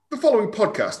following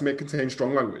podcast may contain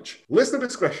strong language. Listener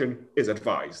discretion is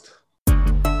advised.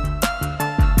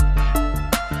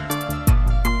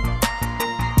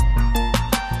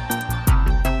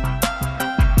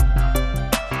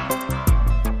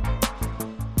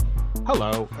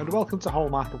 Hello, and welcome to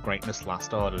Hallmark of Greatness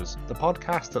Last Orders, the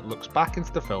podcast that looks back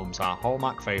into the films our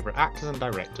Hallmark favourite actors and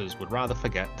directors would rather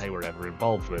forget they were ever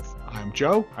involved with. I'm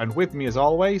Joe, and with me as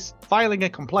always, filing a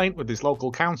complaint with his local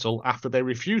council after they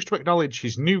refused to acknowledge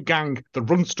his new gang, the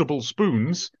Runstable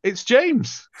Spoons, it's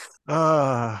James.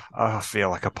 I feel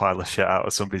like a pile of shit out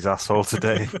of somebody's asshole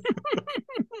today.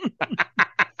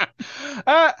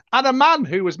 And a man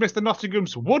who was Mr.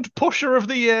 Nottingham's Wood Pusher of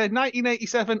the Year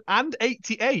 1987 and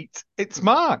 88, it's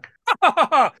Mark.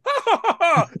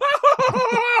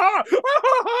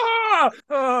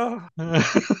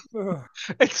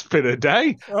 It's been a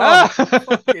day.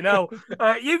 Fucking hell.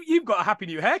 You've got a happy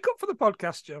new haircut for the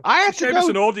podcast, Joe. I had to Showed go. us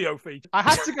an audio feed. I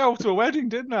had to go to a wedding,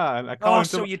 didn't I?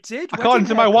 And You did? according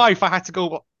to my wife, I had to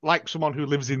go like someone who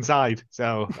lives inside.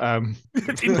 So,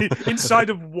 Inside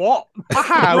of what? a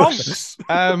house.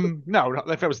 Bronx? No, not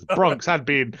if it was the Bronx. I'd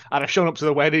have shown up to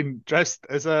the wedding dressed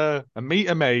as a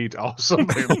meter maid or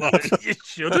something. Like. You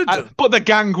should have done. But the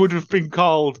gang would have been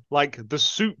called like the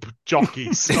Soup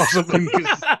Jockeys or something.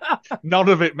 'Cause none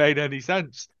of it made any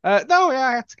sense. I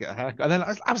had to get a haircut. And then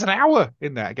I was an hour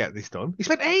in there to get this done. He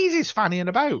spent ages fannying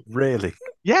about. Really?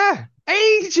 Yeah,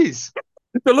 ages.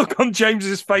 The look on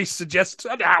James's face suggests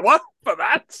an hour for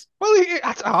that. Well,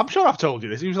 I'm sure I've told you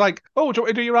this. He was like, "Oh, do you want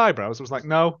me to do your eyebrows?" I was like,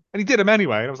 "No," and he did them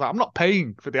anyway. And I was like, "I'm not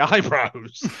paying for the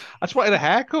eyebrows. I just wanted a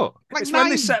haircut." Like It's when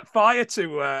they set fire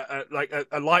to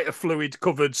a lighter fluid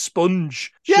covered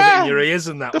sponge shove Yeah. it in your ears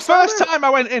and that. The first time I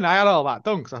went in, I had all that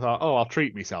done because I thought, "Oh, I'll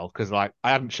treat myself," because like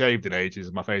I hadn't shaved in ages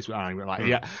and my face was angry. Like,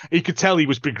 yeah, he could tell he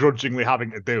was begrudgingly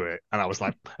having to do it, and I was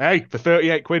like, "Hey, for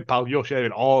 38 quid, pal, you're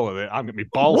shaving all of it. I'm gonna be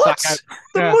ball What? sack out."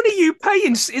 The Yeah. money you pay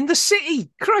in the city.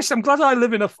 Christ, I'm glad I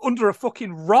live under a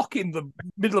fucking rock in the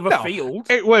middle of a No. field.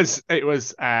 It was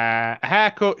a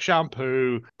haircut,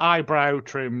 shampoo, eyebrow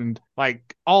trimmed,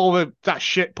 like all that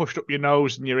shit pushed up your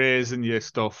nose and your ears and your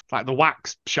stuff, like the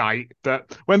wax shite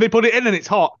that when they put it in and it's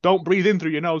hot, don't breathe in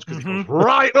through your nose because it goes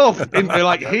right up into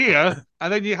like here,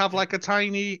 and then you have like a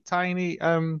tiny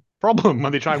problem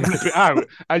when they try and rip it out,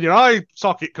 and your eye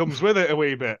socket comes with it a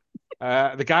wee bit.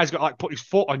 The guy's got to like put his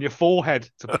foot on your forehead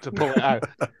to pull it out.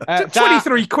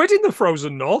 23 quid in the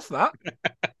frozen north, that.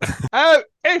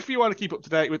 If you want to keep up to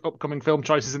date with upcoming film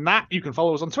choices and that, you can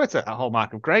follow us on Twitter at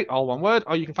Hallmark of Great, all one word,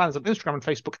 or you can find us on Instagram and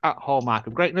Facebook at Hallmark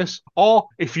of Greatness. Or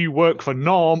if you work for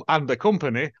Norm and the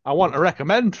company and want to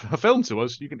recommend a film to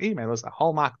us, you can email us at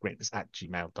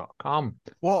hallmarkofgreatness@gmail.com.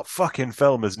 What fucking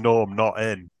film is Norm not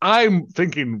in? I'm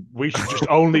thinking we should just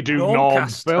only do Norm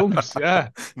Normcast. films, yeah,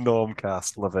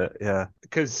 Normcast, love it, yeah.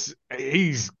 because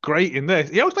he's great in this.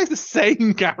 He always plays the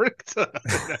same character.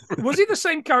 Was he the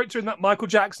same character in that Michael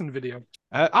Jackson video?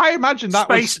 I imagine that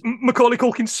was... Macaulay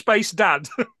Culkin's Space Dad.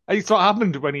 It's what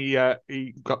happened when he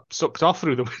got sucked off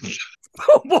through the window.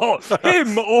 What?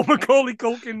 Him or Macaulay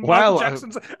Culkin? Well, Michael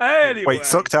Jackson's... Anyway. Wait,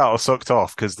 sucked out or sucked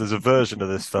off? Because there's a version of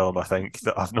this film, I think,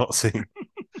 that I've not seen.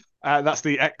 That's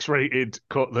the X-rated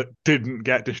cut that didn't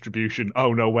get distribution.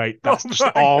 Oh, no, wait. That's Oh just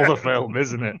my all the God. film,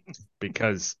 isn't it?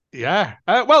 Because, yeah.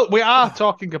 Well, we are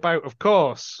talking about, of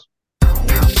course...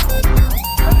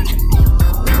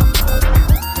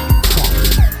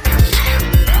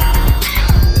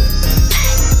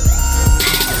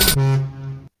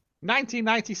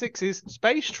 1996's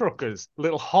Space Truckers.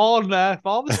 Little horn there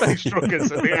for the Space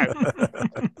Truckers at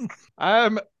the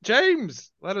end.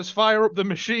 James, let us fire up the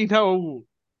Machino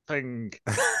thing.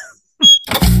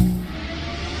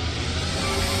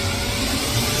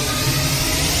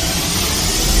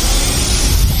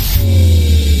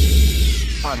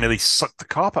 I nearly sucked the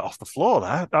carpet off the floor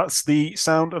there. That's the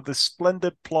sound of the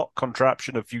splendid plot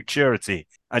contraption of Futurity.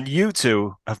 And you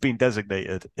two have been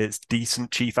designated its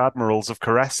decent chief admirals of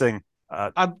caressing.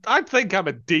 I think I'm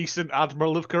a decent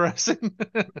admiral of caressing.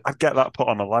 I'd get that put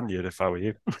on a lanyard if I were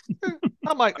you.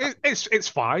 I'm like, it's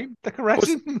fine. The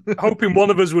caressing. Hoping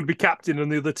one of us would be captain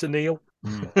and the other to Neil.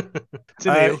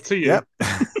 To Neil, to you. Yep.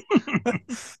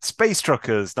 Space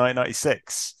Truckers,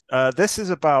 1996. This is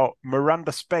about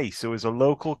Miranda Space, who is a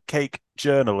local cake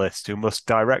journalist who must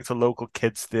direct a local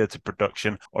kids' theatre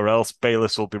production, or else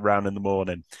Bayless will be round in the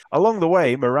morning. Along the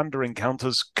way, Miranda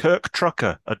encounters Kirk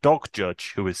Trucker, a dog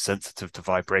judge who is sensitive to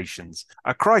vibrations.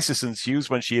 A crisis ensues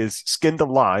when she is skinned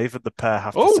alive, and the pair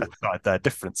have to set aside their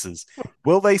differences.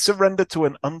 Will they surrender to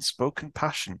an unspoken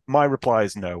passion? My reply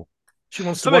is no. She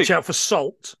wants to watch out for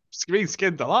salt. being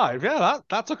skinned alive. Yeah,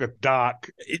 that took a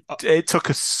dark. It took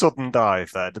a sudden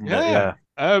dive there, didn't it? Yeah.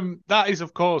 That is,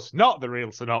 of course, not the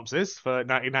real synopsis for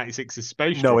 1996's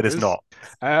Space No, it Truckers. is not.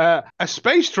 A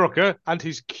space trucker and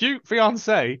his cute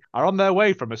fiancée are on their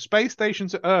way from a space station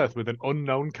to Earth with an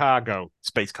unknown cargo.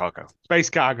 Space cargo. Space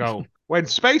cargo. When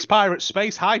space pirates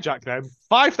space hijack them,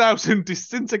 5,000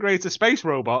 disintegrator space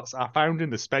robots are found in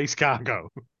the space cargo.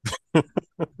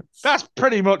 That's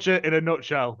pretty much it in a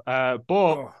nutshell.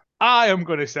 But I am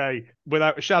going to say,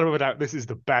 without a shadow of a doubt, this is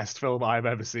the best film I've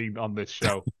ever seen on this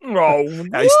show.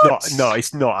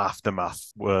 It's not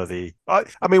Aftermath worthy. I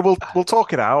mean, we'll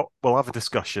talk it out. We'll have a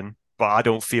discussion, but I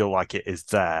don't feel like it is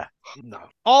there. No.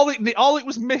 All it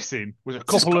was missing was a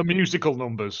couple of musical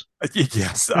numbers.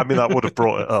 Yes, I mean that would have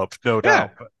brought it up, no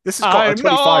doubt. But this has got a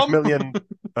 $25 million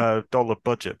dollar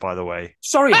budget, by the way.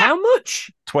 Sorry, how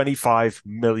much? $25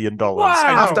 million. Wow.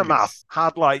 Aftermath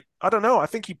had I don't know. I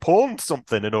think he pawned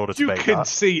something in order to make that. You can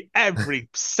see every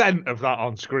cent of that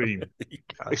on screen.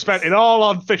 They spent it all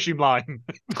on fishing line.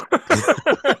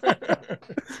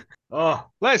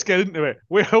 Let's get into it.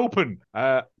 We're open.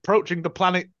 Approaching the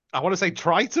planet. I want to say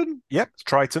Triton. Yep,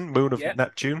 Triton, moon of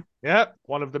Neptune. Yep,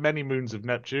 one of the many moons of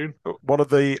Neptune. One of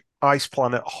the ice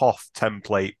planet Hoth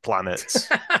template planets.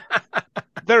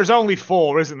 There's only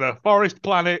 4, isn't there? Forest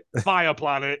planet, fire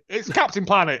planet. It's Captain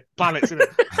Planet planets, isn't it?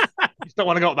 You just don't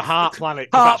want to go to the Heart planet.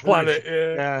 Heart planet,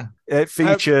 yeah. It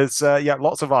features,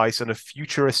 lots of ice and a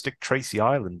futuristic Tracy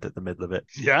Island at the middle of it.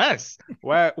 Yes,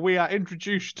 where we are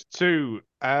introduced to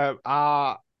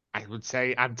our, I would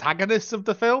say, antagonists of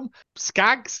the film,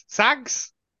 Sags.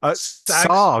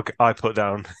 Sarg, I put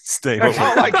down.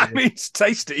 That means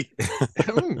tasty.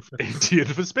 Indian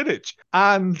for spinach.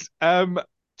 And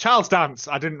Charles Dance.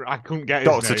 I couldn't get his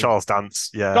Dr. name. Charles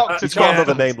Dance, yeah. Dr. He's got Charles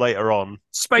another name later on.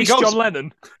 John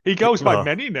Lennon. He goes by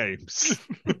many names.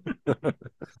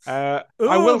 I'm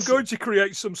going to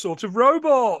create some sort of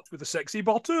robot with a sexy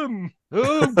bottom.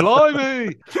 Oh,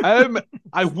 blimey.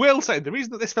 I will say the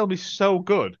reason that this film is so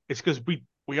good is because we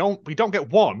don't get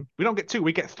 1, we don't get 2,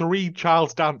 we get 3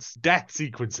 Charles Dance death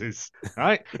sequences,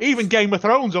 right? Even Game of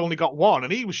Thrones only got 1,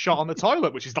 and he was shot on the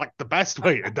toilet, which is like the best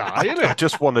way to die, isn't it? I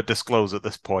just want to disclose at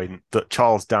this point that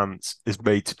Charles Dance is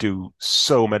made to do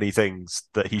so many things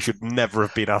that he should never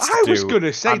have been asked to do. I was going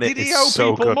to say, did he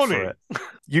owe people money?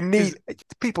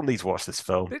 People need to watch this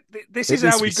film. This is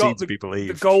how we got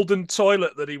the golden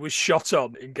toilet that he was shot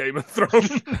on in Game of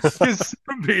Thrones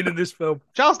from being in this film.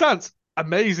 Charles Dance,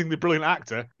 amazingly brilliant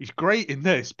actor. He's great in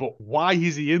this, but why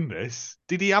is he in this?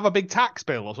 Did he have a big tax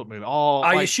bill or something? Or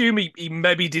I assume he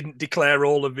maybe didn't declare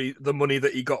all of the money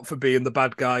that he got for being the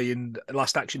bad guy in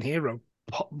Last Action Hero.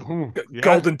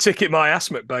 Golden ticket, my ass,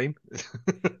 McBain.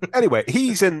 Anyway,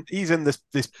 he's in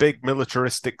this big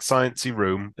militaristic sciencey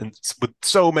room and with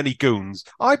so many goons.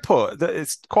 I put that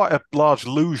it's quite a large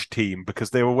luge team because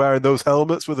they were wearing those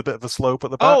helmets with a bit of a slope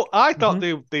at the back. Oh, I thought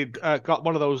they'd got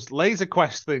one of those Laser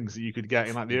Quest things that you could get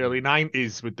in like the early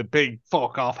 90s with the big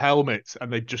fuck off helmets,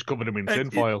 and they just covered them in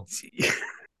tinfoil.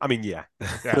 I mean, yeah.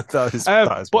 that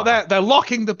is but they're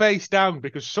locking the base down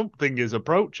because something is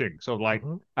approaching. So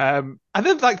and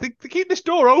then they keep this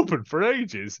door open for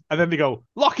ages, and then they go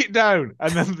lock it down,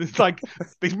 and then it's like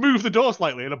they move the door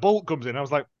slightly, and a bolt comes in. I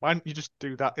was like, why didn't you just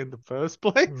do that in the first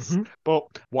place? But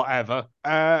whatever.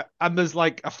 And there's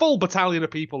like a full battalion of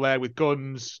people there with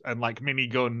guns and like mini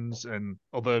guns and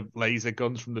other laser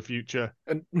guns from the future,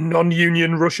 and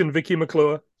non-union Russian Vicky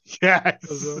McClure.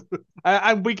 Yes.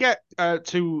 And we get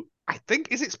to, I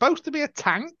think, is it supposed to be a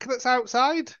tank that's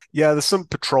outside? Yeah, there's some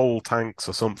patrol tanks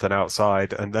or something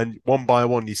outside, and then one by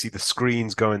one you see the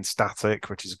screens going static,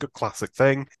 which is a good classic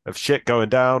thing of shit going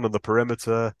down on the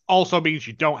perimeter. Also means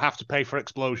you don't have to pay for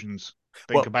explosions.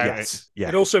 Think about it. Yeah,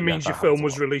 it also means your film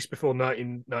was released before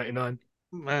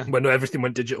 1999, when everything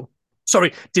went digital.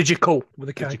 Sorry, digital with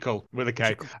a K. Digital with a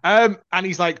K. And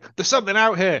he's like, there's something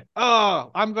out here. Oh,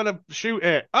 I'm going to shoot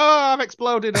it. Oh, I've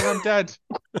exploded and I'm dead.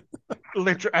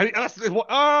 Literally. And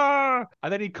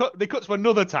then they cut to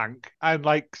another tank, and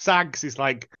like Sags is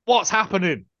like, what's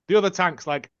happening? The other tank's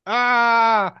like,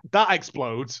 that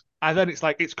explodes. And then it's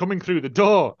like, it's coming through the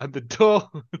door, and the door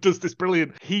does this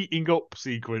brilliant heating up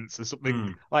sequence or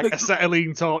something, like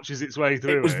acetylene torches its way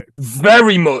through it.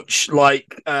 Very much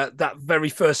like that very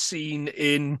first scene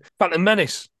in Phantom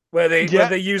Menace. where they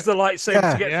use the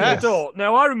lightsaber to get through Yes. the door.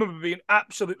 Now, I remember being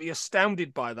absolutely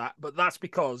astounded by that, but that's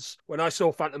because when I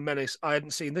saw Phantom Menace, I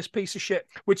hadn't seen this piece of shit,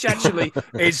 which actually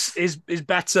is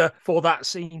better for that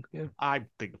scene. Yeah. I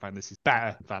think this is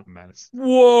better than Phantom Menace.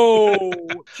 Whoa,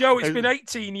 Joe! It's been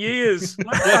 18 years.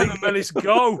 Let Phantom Menace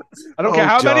go. I don't care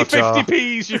how Jar many Jar.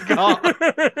 50p's you've got.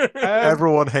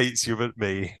 Everyone hates you but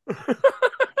me.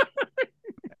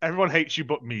 Everyone hates you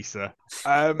but me, sir.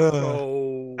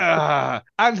 Oh.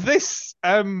 And this,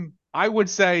 I would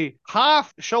say,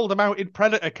 half shoulder-mounted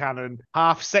Predator cannon,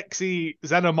 half sexy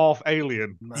xenomorph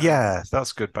alien. Yeah,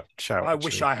 that's a good shout. I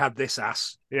wish I had this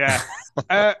ass. Yeah.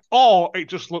 Or it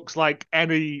just looks like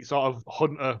any sort of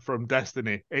hunter from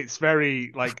Destiny. It's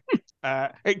very, like,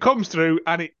 it comes through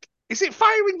and is it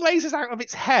firing lasers out of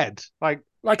its head?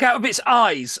 Like out of its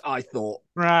eyes, I thought.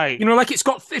 Right. You know, like it's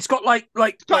got like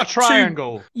It's got a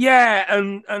triangle. Yeah,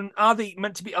 and are they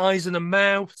meant to be eyes and a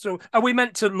mouth? So are we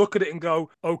meant to look at it and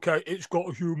go, okay, it's got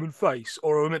a human face?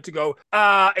 Or are we meant to go,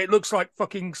 it looks like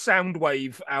fucking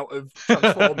Soundwave out of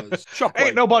Transformers? Shockwave.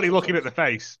 Ain't nobody looking at the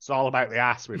face. It's all about the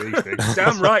ass with these things.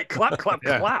 Damn right. Clap, clap,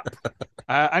 Yeah. clap.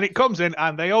 And it comes in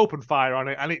and they open fire on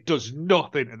it and it does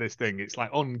nothing to this thing. It's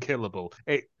like unkillable.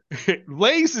 It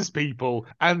lasers people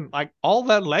and like all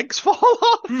their legs fall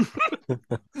off.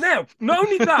 Now, not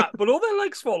only that, but all their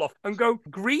legs fall off and go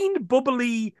green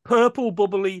bubbly, purple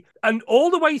bubbly, and all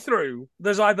the way through,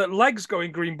 there's either legs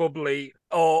going green bubbly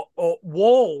or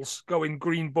walls going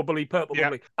green bubbly, purple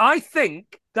Yeah. bubbly. I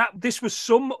think that this was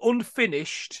some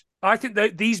unfinished. I think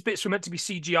that these bits were meant to be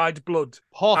CGI'd blood.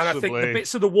 Possibly. And I think the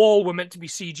bits of the wall were meant to be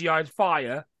CGI'd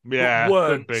fire. Yeah, but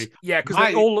weren't. could be. Yeah, because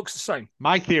it all looks the same.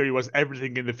 My theory was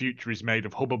everything in the future is made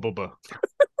of Hubba Bubba.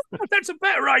 That's a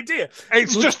better idea.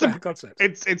 It's Much just better concept.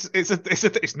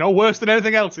 it's no worse than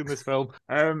anything else in this film.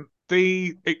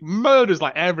 It murders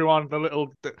like everyone.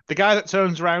 The guy that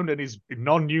turns around and is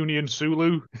non-union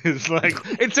Sulu is like,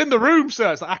 it's in the room,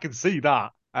 sir. It's like, I can see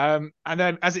that. And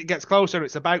then as it gets closer,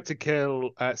 it's about to kill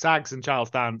Sags and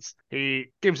Charles Dance. He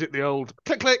gives it the old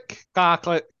click, car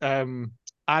click, and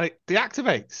it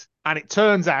deactivates. And it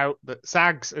turns out that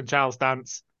Sags and Charles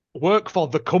Dance work for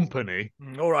the company.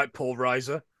 All right, Paul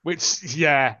Reiser. Which,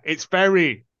 yeah, it's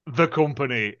very the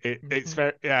company. It's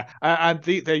very, yeah. And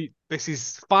this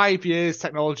is 5 years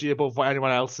technology above what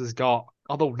anyone else has got.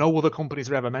 Although no other companies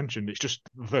are ever mentioned. It's just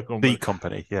the company. The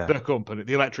company, yeah. The company,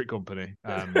 the electric company.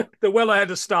 They're well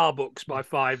ahead of Starbucks by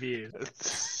 5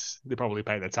 years. They probably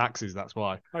pay their taxes, that's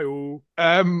why. Hi-oh.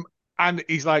 And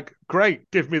he's like, great,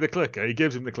 give me the clicker. He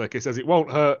gives him the clicker. He says it won't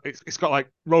hurt. It's got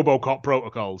like Robocop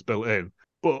protocols built in.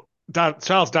 But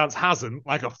Charles Dance hasn't,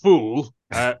 like a fool,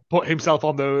 put himself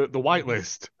on the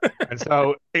whitelist. And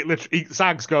so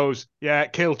Sags goes, yeah,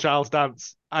 kill Charles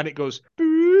Dance. And it goes,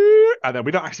 boo, and then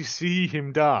we don't actually see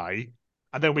him die.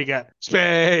 And then we get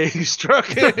Space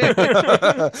Trucking.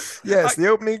 Yes, the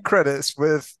opening credits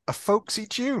with a folksy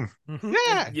tune.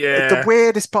 Yeah. The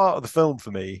weirdest part of the film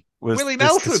for me was Willie this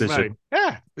Nelson, decision. mate.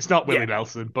 Yeah. It's not Willie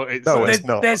Nelson, but it's... No, it's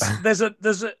not.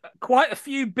 There's quite a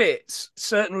few bits,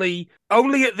 certainly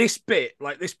only at this bit,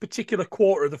 like this particular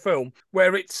quarter of the film,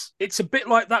 where it's a bit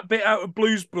like that bit out of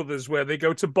Blues Brothers where they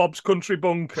go to Bob's Country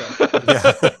Bunker.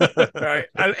 Right?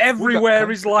 And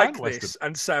everywhere is like this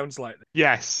and sounds like this.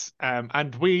 Yes.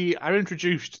 And we are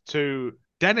introduced to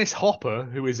Dennis Hopper,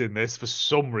 who is in this for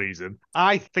some reason.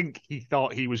 I think he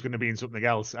thought he was going to be in something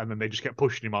else, and then they just kept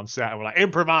pushing him on set and were like,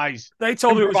 improvise. They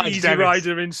told him it was Improvise, Easy Dennis.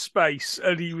 Rider in space,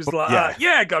 and he was like,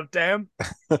 yeah, goddamn.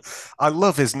 I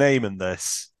love his name in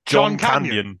this. John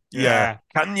Canyon. Canyon. Yeah.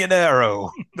 Canyonero.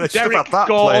 They should have Derek had that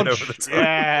playing Gorge. over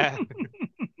the top.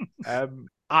 Yeah.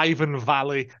 Ivan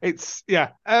Valley. It's, yeah.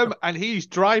 And he's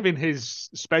driving his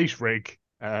space rig,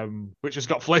 which has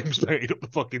got flames painted up the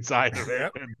fucking side of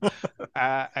it.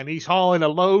 And he's hauling a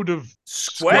load of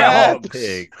Square hogs.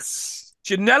 Pigs.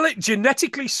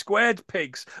 Genetically squared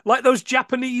pigs, like those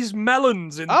Japanese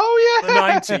melons in the Oh,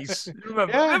 yeah. 90s.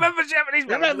 Remember? Yeah. Remember Japanese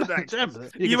melons in the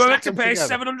 90s? You were meant to pay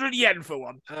 700 yen for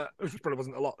one, which probably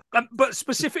wasn't a lot. But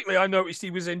specifically, I noticed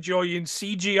he was enjoying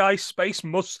CGI space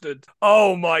mustard.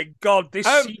 Oh my God, this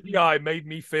CGI made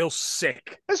me feel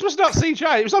sick. This was not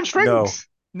CGI. It was on strings. No.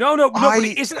 No, but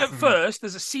it isn't at first.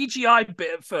 There's a CGI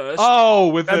bit at first. Oh,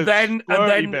 with and the then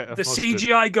bit of the mustard.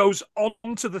 CGI goes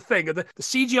onto the thing, and the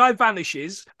CGI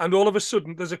vanishes, and all of a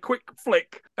sudden there's a quick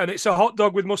flick, and it's a hot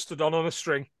dog with mustard on a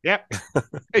string. Yep,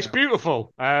 it's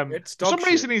beautiful. It's for some dog shit.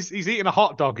 reason he's eating a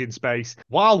hot dog in space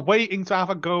while waiting to have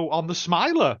a go on the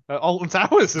Smiler at Alton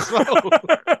Towers as well.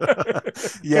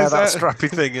 Yeah, 'Cause, that strappy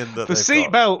thing in that the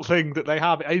they've got. seatbelt thing that they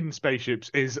have in spaceships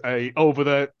is a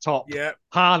over-the-top Yeah.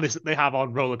 harness that they have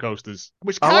on roller coasters,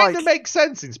 which I kind of like- makes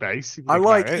sense in space. If you I think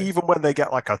like about it. even when they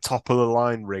get like a top of the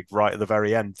line rig right at the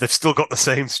very end, they've still got the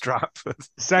same strap.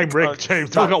 Same rig, Like, James.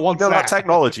 We've got one that set.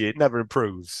 technology, it never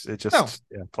improves. It just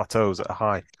plateaus at a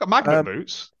high. It's got magnet Um,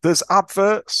 boots. There's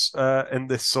adverts in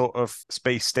this sort of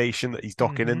space station that he's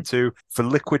docking Mhm. into for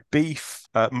liquid beef,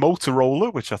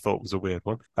 Motorola, which I thought was a weird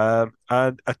one,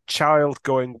 and a child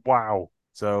going "wow."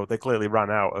 So they clearly ran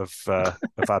out of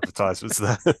advertisements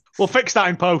there. We'll fix that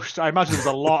in post. I imagine there's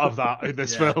a lot of that in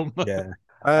this Yeah. film. Yeah.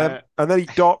 And then he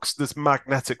docks. There's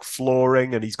magnetic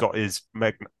flooring, and he's got his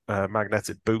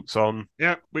magnetic boots on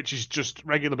Yeah, which is just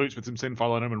regular boots with some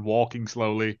tinfoil on them and walking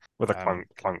slowly. with a clunk,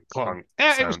 clunk, clunk.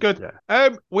 Yeah, it was sound. good. Yeah.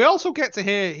 We also get to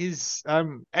hear his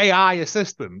AI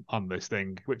assistant on this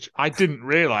thing, which I didn't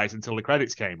realize until the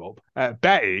credits came up.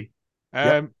 Betty.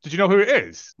 Yep. Did you know who it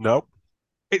is? Nope.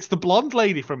 It's the blonde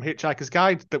lady from Hitchhiker's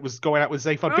Guide that was going out with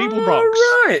Zaphod Oh, Beeblebrox.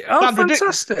 right. Oh,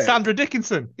 fantastic. Sandra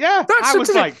Dickinson. Yeah, That's I was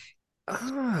something- like,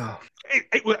 Oh.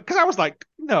 because I was like,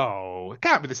 no, it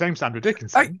can't be the same Sandra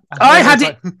Dickinson. And I then had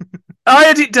was it- I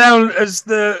had it down as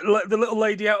the little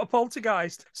lady out of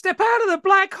Poltergeist. Step out of the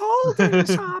black hole,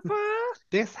 Dennis Hopper.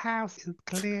 This house is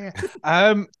clear.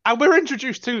 And we're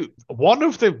introduced to one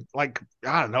of the,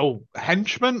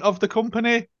 henchmen of the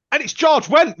company. And it's George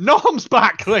Wendt. Norm's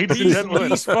back, ladies and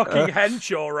gentlemen. He's fucking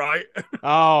hench, all right.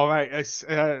 Oh, right. This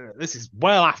is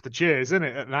well after Cheers, isn't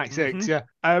it? At night 6, yeah.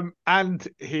 And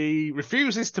he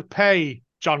refuses to pay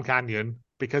John Canyon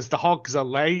because the hogs are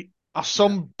late. Or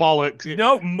some bollocks.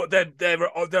 No,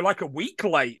 they're like a week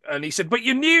late, and he said, "But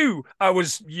you knew I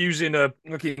was using a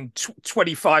fucking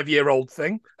 25-year-old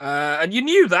thing, and you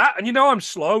knew that, and you know I'm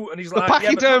slow." And he's The like,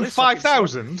 "Yeah, but not Pachyderm this fucking slow."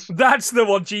 5000. That's the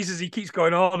one. Jesus, he keeps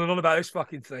going on and on about this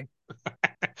fucking thing.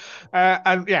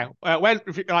 When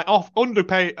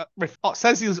underpay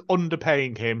says he's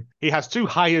underpaying him. He has 2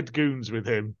 hired goons with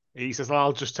him. He says,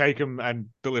 "I'll just take them and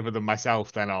deliver them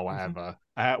myself then, or whatever."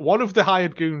 One of the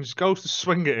hired goons goes to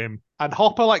swing at him, and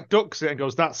Hopper ducks it and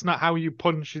goes, "That's not how you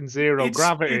punch in zero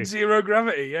gravity." In zero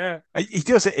gravity, yeah. He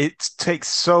does it. It takes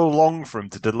so long for him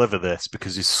to deliver this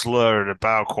because he's slurring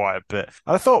about quite a bit.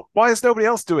 And I thought, why is nobody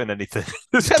else doing anything?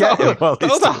 Just get him while the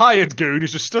he's other doing- hired goon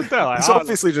is just stood there like, He's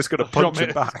obviously just going to punch him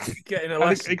me. back. Getting a And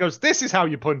lesson. he goes, "This is how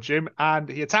you punch him," and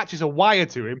he attaches a wire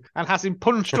to him and has him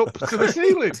punched up to the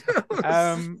ceiling.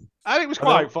 And it was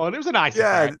quite fun. It was a nice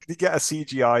Yeah, effect. you get a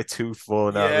CGI tooth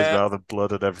falling out of his Yeah. mouth and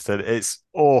blood and everything. It's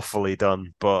awfully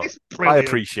done, but It's I brilliant.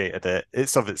 appreciated it.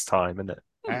 It's of its time, isn't it?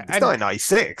 It's And-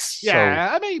 1996. So Yeah,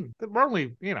 I mean, we're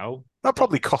only, that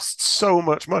probably costs so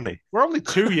much money. we're only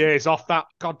 2 years off that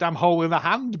goddamn hole in the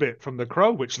hand bit from The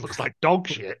Crow, which looks like dog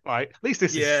shit. Like, at least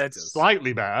this Yeah, it is does.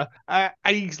 slightly better. And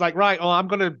he's like, "Right, well, I'm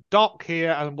going to dock here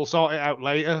and we'll sort it out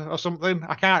later," or something.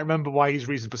 I can't remember why his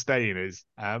reason for staying is.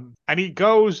 And he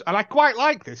goes, and I quite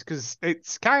like this because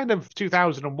it's kind of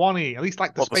 2001-y, at least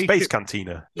like the What, the space spaceship-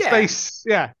 cantina? the space,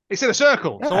 yeah. It's in a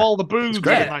circle, so Yeah, all the booths are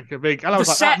great. in like a big. And I The was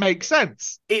like, set- that makes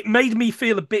sense. It made me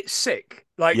feel a bit sick,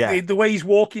 like Yeah. the way he's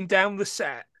walking down the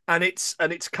set. And it's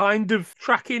kind of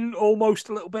tracking almost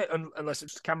a little bit, unless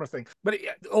it's the camera thing. But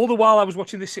all the while I was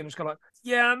watching this scene, I was kind of like,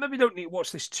 yeah, maybe don't need to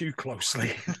watch this too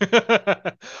closely.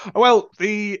 Well,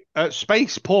 the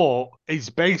spaceport is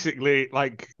basically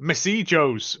like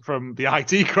Joe's from the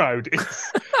IT crowd.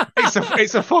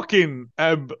 It's a fucking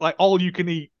like all you can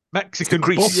eat Mexican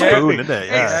greasy buffet spoon, thing. isn't it?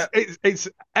 Yeah. It's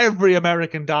every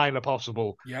American diner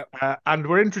possible. Yep. And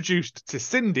we're introduced to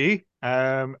Cindy,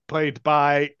 played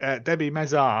by Debbie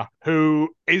Mezar, who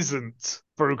isn't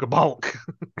Veruca Balk.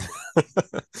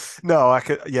 No, I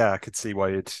could see why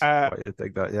you'd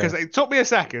think that. Because Yeah. it took me a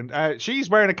second. She's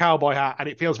wearing a cowboy hat, and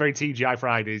it feels very TGI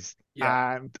Fridays.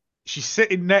 Yeah. And she's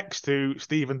sitting next to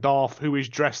Stephen Dorff, who is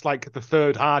dressed like the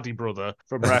third Hardy brother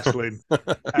from wrestling.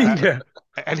 Yeah.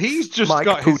 And he's just Mike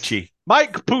got his... Pucci.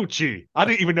 Mike Pucci. I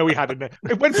didn't even know he had a name.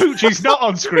 When Pucci's not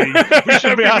on screen, we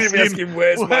should be asking,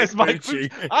 where's Mike Pucci?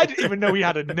 Pucci? I didn't even know he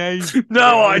had a name.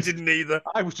 No, I didn't either.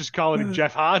 I was just calling him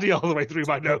Jeff Hardy all the way through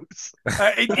my notes.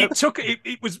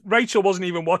 It was Rachel wasn't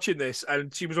even watching this,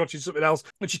 and she was watching something else,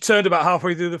 and she turned about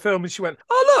halfway through the film and she went,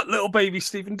 "Oh look, little baby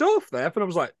Stephen Dorff there," and I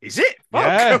was like, "Is it? Fuck.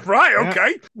 Yeah. Right, Yeah.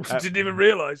 okay." Didn't even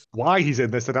realise. Why he's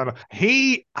in this, I don't know.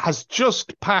 He has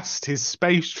just passed his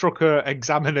space trucker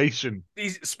examination.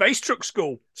 He's Space Truck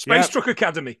School, Space Truck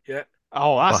Academy. Yeah.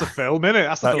 Oh, that's a film, innit?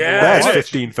 That's a film. Yeah, There's it is.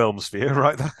 15 films for you,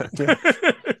 right there.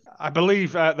 Yeah. I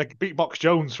believe the Beatbox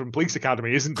Jones from Police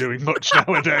Academy isn't doing much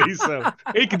nowadays, so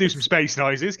he can do some space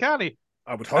noises, can't he?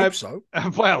 I would hope so.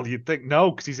 Well, you'd think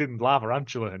no, because he's in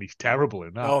Lavarantula and he's terrible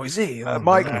in that. Oh, is he? Oh,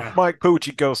 Mike no.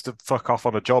 Pucci goes to fuck off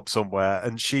on a job somewhere,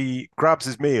 and she grabs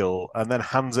his meal and then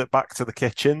hands it back to the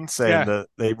kitchen, saying that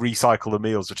they recycle the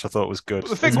meals, which I thought was good. But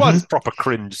the thing was, proper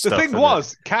cringe the stuff. thing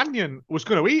was, Canyon was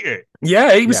going to eat it.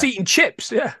 Yeah, he was eating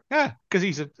chips. Yeah, because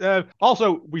he's a.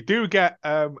 Also, we do get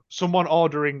someone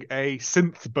ordering a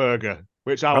synth burger.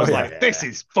 Which I was this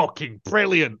is fucking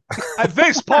brilliant. At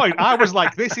this point, I was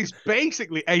like, this is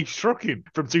basically Ace Trucking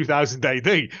from 2000 AD.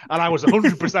 And I was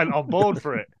 100% on board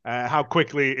for it. How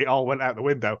quickly it all went out the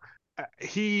window.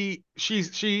 She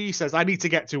says, I need to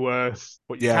get to Earth,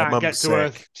 but you can't get to sick.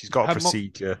 Earth. She's got a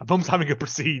procedure. Her mum's having a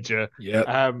procedure.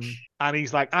 Yeah. And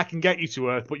he's like, I can get you to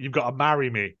Earth, but you've got to marry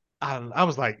me. And I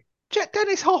was like,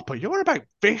 Dennis Hopper, you're about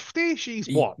 50. She's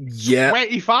what?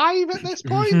 25 at this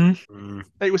point? Mm-hmm.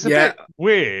 It was a bit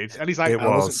weird. And he's like, I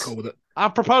wasn't cool with it.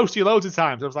 I've proposed to you loads of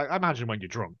times. I was like, I imagine when you're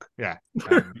drunk. Yeah.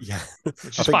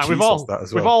 Which is fine. We've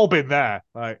all been there.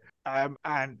 Like, and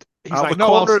he's out like, the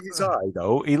corner of his eye,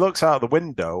 though, he looks out the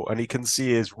window and he can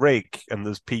see his rig, and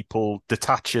there's people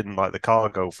detaching like the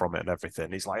cargo from it and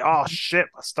everything. He's like, oh shit,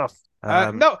 my stuff.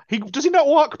 No, does he not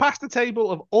walk past the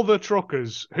table of other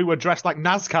truckers who are dressed like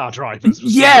NASCAR drivers?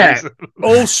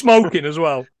 All smoking as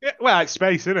well. Yeah, well, it's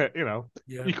space, isn't it? You know,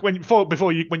 when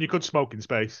you could smoke in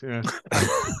space. Yeah.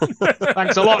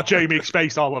 Thanks a lot, Jamie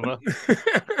Space Oliver.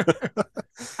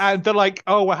 And they're like,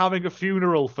 oh, we're having a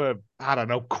funeral for, I don't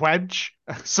know, Quench?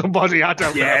 Somebody, I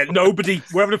don't know. Yeah, nobody.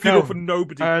 We're having a funeral for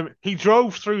nobody. He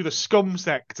drove through the scum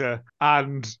sector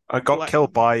and got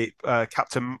killed by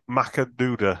Captain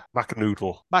Macadamia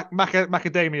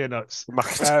nuts.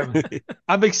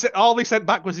 And they sent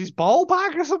back was his ball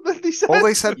bag or something. They said all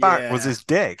they sent back was his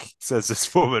dick. Says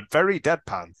this woman, very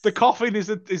deadpan. The coffin is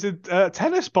a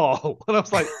tennis ball, and I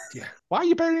was like, why are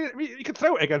you burying it? I mean, you could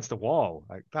throw it against the wall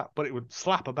like that, but it would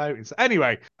slap about.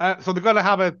 Anyway, so they're going to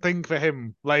have a thing for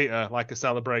him later, like a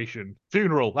celebration,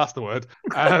 funeral. That's the word.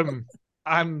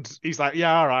 And he's like,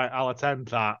 yeah, all right, I'll attend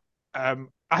that. I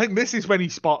think this is when he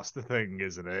spots the thing,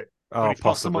 isn't it? Oh,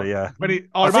 possibly, yeah.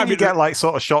 I think you get like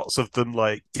sort of shots of them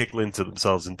like giggling to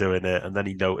themselves and doing it, and then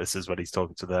he notices when he's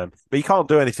talking to them, but he can't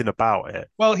do anything about it.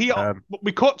 Well,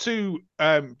 we cut to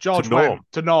George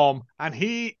to Norm, and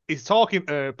he is talking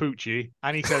to Pucci,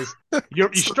 and he says,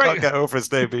 "You're straight." Can't get over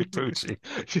his name being Pucci.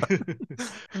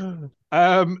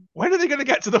 When are they going to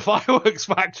get to the fireworks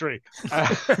factory?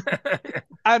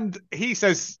 And he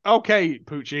says, okay,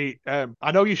 Pucci,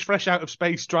 I know you're fresh out of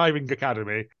Space Driving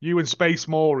Academy, you and Space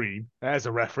Maureen, there's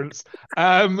a reference.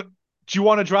 Do you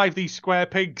want to drive these square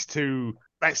pigs to,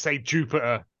 let's say,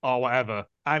 Jupiter or whatever?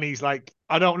 And he's like,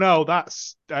 I don't know,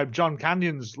 that's John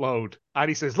Canyon's load. And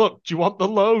he says, look, do you want the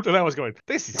load? And I was going,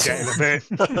 this is getting a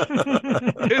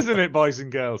bit, isn't it, boys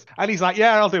and girls? And he's like,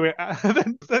 yeah, I'll do it.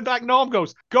 And then like Norm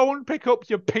goes, go and pick up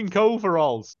your pink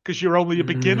overalls because you're only a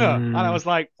beginner. And I was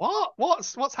like, what?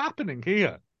 What's happening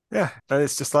here? Yeah, and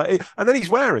it's just like, and then he's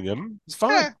wearing them. It's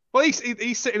fine. Yeah. Well,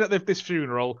 he's sitting at this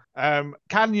funeral.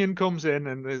 Canyon comes in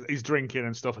and he's drinking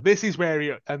and stuff. This is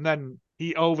where and then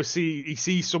he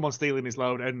sees someone stealing his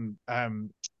load, and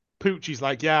Pucci's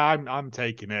like, yeah, I'm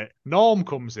taking it. Norm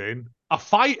comes in, a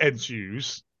fight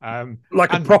ensues.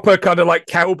 Like a proper kind of like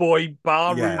cowboy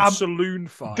bar room saloon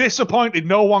fight. Disappointed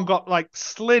no one got like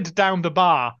slid down the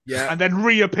bar and then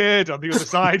reappeared on the other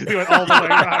side. He went all the way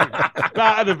around.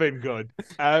 That'd have been good.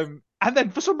 And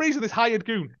then for some reason, this hired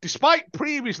goon, despite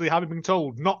previously having been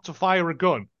told not to fire a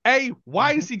gun, A,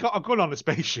 why has he got a gun on a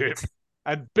spaceship?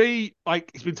 And B,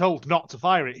 like, he's been told not to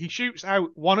fire it. He shoots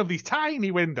out one of these tiny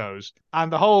windows,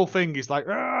 and the whole thing is like,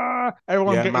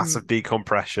 everyone getting massive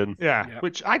decompression. Yeah,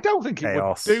 which I don't think it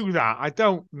would do that. I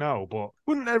don't know, but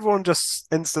wouldn't everyone just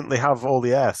instantly have all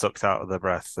the air sucked out of their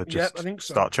breath and just I think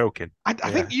so. start choking? I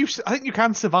think you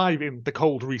can survive in the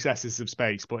cold recesses of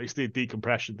space, but it's the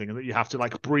decompression thing that you have to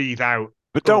like breathe out.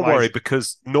 But don't worry,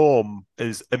 because Norm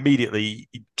is immediately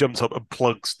he jumps up and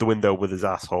plugs the window with his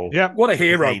asshole. Yeah, what a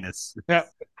hero! Anus. Yeah,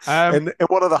 and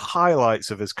one of the highlights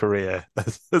of his career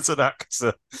as an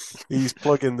actor, he's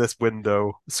plugging this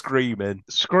window, screaming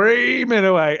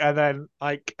away, and then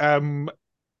like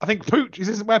I think this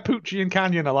isn't where Pucci and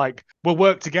Canyon are like, we'll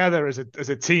work together as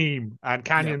a team. And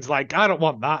Canyon's like, I don't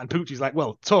want that. And Pucci's like,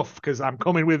 well, tough, because I'm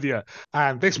coming with you.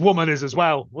 And this woman is as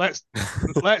well. Let's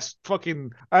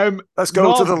fucking let's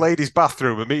go to the ladies'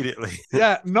 bathroom immediately.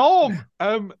 Yeah, Norm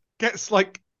gets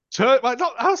like I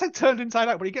don't say turned inside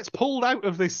out, but he gets pulled out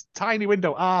of this tiny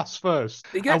window arse first.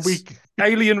 He gets and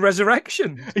alien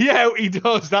resurrection. Yeah, he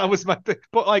does. That was my thing.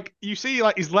 But like you see,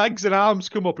 like his legs and arms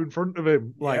come up in front of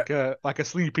him, like a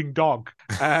sleeping dog,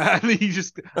 and then he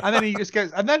just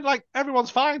gets, and then like everyone's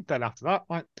fine. Then after that,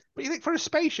 like, but you think for a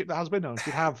spaceship that has been known,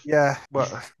 you'd have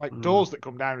like doors that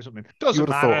come down or something. Doesn't you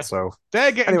would have matter. thought so.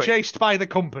 They're getting chased by the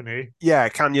company. Yeah,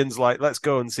 Canyon's like, let's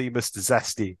go and see Mr.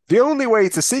 Zesty. The only way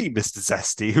to see Mr.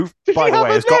 Zesty, who, Did by he the have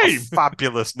way, a has got a name?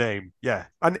 fabulous name. Yeah.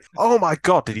 And oh my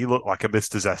God, did he look like a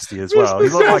Mr. Zesty as well? Mr. He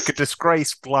looked like Zesty. a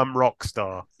disgraced glam rock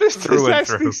star. Mr. Through and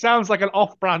Zesty through. sounds like an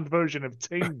off-brand version of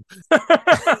Ting.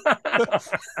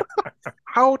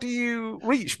 How do you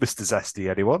reach Mr. Zesty,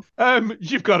 anyone?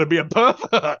 You've got to be a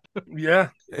pervert. Yeah.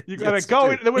 You got to Yes, go you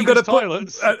do. into the You women's got to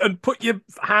toilets. put your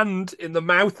hand in the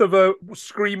mouth of a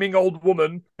screaming old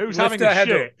woman Who's lift having her a head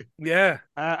shit. up. Yeah.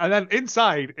 And then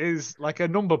inside is like a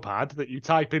number pad that you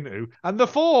type into, and the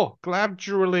 4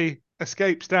 gradually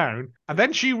escapes down, and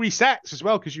then she resets as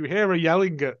well because you hear her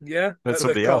yelling at Yeah. That's The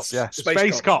somebody else, cops. yeah.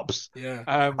 space cops. Yeah.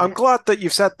 I'm glad that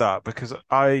you've said that because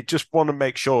I just want to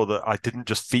make sure that I didn't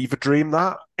just fever dream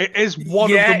that. It is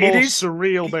one Yeah, of the it more is.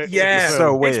 surreal bits. Yeah. of the So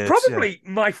film. weird. It's probably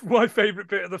my favourite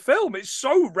bit of the film. It's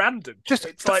so random. Just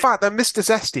it's the fact that Mr.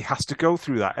 Zesty has to go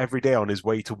through that every day on his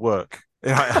way to work.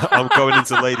 I'm going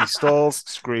into ladies' stalls,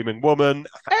 screaming woman,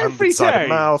 hand Every inside day, her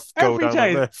mouth, go every down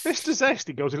day, the lift. Mr.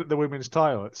 Zesty goes into the women's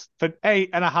toilets for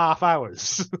 8.5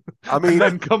 hours, I mean, and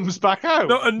then comes back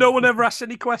out. and no one ever asks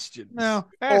any questions. No,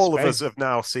 all of us have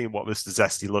now seen what Mr.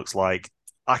 Zesty looks like.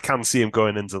 I can see him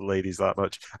going into the ladies that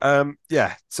much.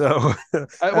 Yeah, so well,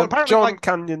 apparently, John like-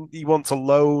 Canyon, he wants a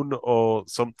loan or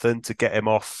something to get him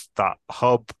off that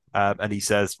hub. And he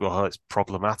says, well, it's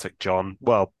problematic, John.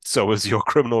 Well, so is your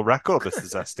criminal record,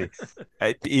 Mr.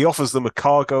 Zesty. He offers them a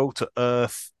cargo to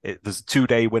Earth. There's a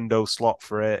 2-day window slot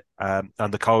for it. And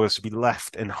the cargo is to be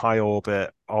left in high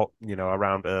orbit,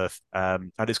 around Earth.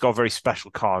 And it's got a very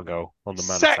special cargo on the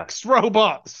manifest. Sex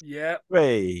robots. Yeah.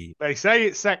 Hey. They say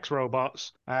it's sex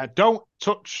robots. Don't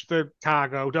touch the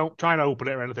cargo. Don't try and open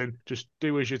it or anything. Just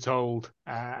do as you're told.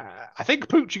 I think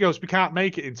Poochie goes, we can't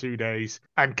make it in 2 days.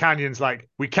 And Canyon's like,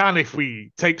 we can if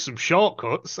we take some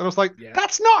shortcuts. And I was like,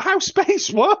 that's not how space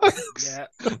works. Yeah.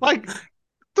 Like,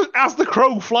 as the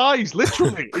crow flies,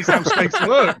 literally, is how space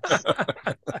works.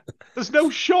 There's no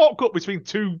shortcut between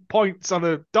 2 points on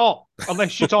a dot,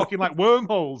 unless you're talking like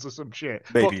wormholes or some shit.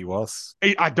 Maybe he was.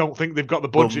 I don't think they've got the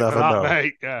budget We'll for never that, know.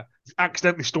 mate. Yeah.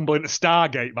 Accidentally stumble into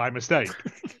Stargate by mistake.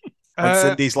 And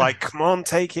Cindy's like, come on,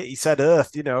 take it. He said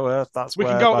Earth, Earth, that's We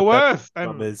where can go to my dead Earth mum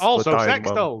and is, also my dying sex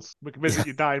mum. dolls. We can visit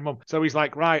your dying mum. So he's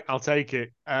like, right, I'll take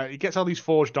it. He gets all these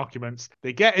forged documents.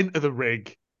 They get into the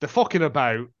rig. They're fucking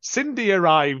about. Cindy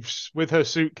arrives with her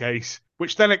suitcase,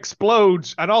 which then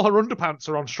explodes, and all her underpants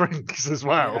are on strings as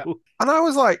well. Yeah. And I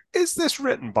was like, is this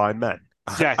written by men?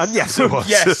 Yes. And yes, it was.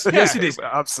 Yes, it is.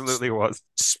 Absolutely was.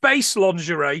 Space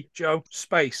lingerie, Joe.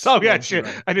 Space. Oh, yeah, lingerie.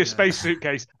 shit. And his space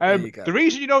suitcase. There you go. The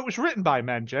reason you know it was written by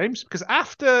men, James, because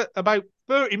after about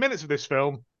 30 minutes of this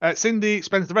film, Cindy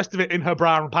spends the rest of it in her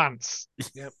bra and pants,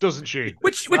 doesn't she?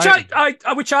 Which Right?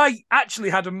 I actually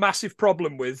had a massive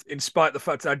problem with, in spite of the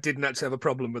fact that I didn't actually have a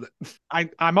problem with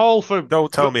it. I'm all for.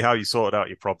 Don't tell me how you sorted out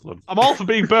your problem. I'm all for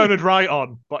being Bernard Wright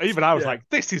on, but even I was Yeah. like,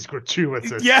 this is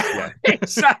gratuitous. Yeah,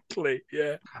 exactly.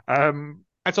 Yeah.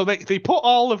 And so they put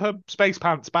all of her space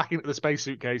pants back into the space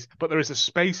suitcase, but there is a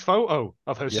space photo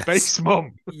of her Yes. space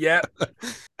mum, Yeah.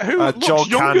 who looks John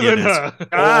younger Canyon than is- her.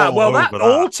 Well, that over that.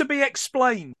 all to be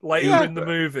explained later Yeah. in the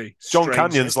movie. John Strangely.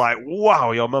 Canyon's like,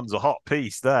 wow, your mum's a hot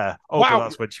piece there. Oh, Wow. but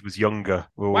that's when she was younger.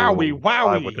 Ooh, Wowie,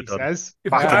 I wowie, would he have done. says.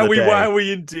 Back in the Wowie, day.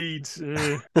 wowie, indeed.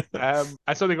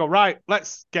 And so they go, right,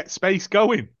 let's get space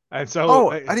going. And so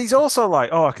Oh, and he's also like,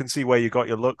 oh, I can see where you got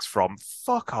your looks from.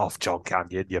 Fuck off, John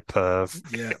Canyon, you perv.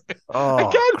 Yeah. Oh,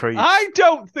 again, creep. I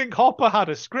don't think Hopper had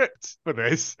a script for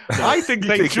this. I think You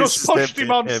they think just it's pushed just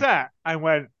him on him? set and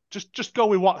went, just go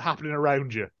with what's happening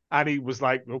around you. And he was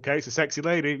like, okay, it's a sexy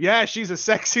lady. Yeah, she's a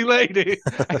sexy lady.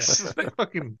 It's just like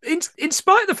fucking... In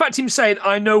spite of the fact him saying,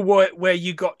 "I know where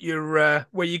you got your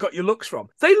looks from,"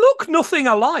 they look nothing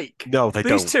alike. No, they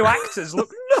These don't. two actors look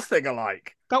nothing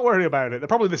alike. Don't worry about it. They're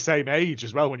probably the same age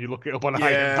as well when you look it up on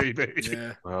Yeah. IMDb.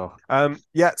 Yeah. Oh.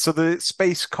 Yeah, so the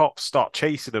space cops start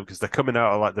chasing them because they're coming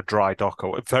out of like the dry dock,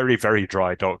 or a very, very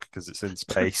dry dock because it's in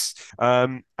space.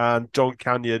 And John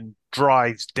Canyon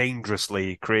drives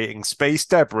dangerously, creating space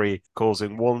debris,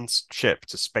 causing one ship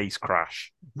to space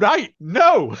crash. Right?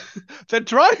 No, they're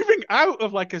driving out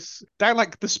of down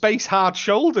like the space hard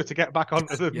shoulder to get back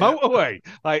onto the Yeah. motorway.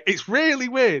 Like it's really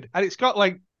weird, and it's got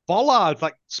like bollards,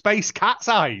 like space cat's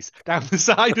eyes down the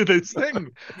side of this thing.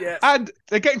 Yeah. And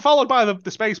they're getting followed by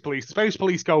the space police. The space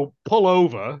police go, pull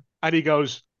over, and he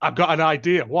goes, I've got an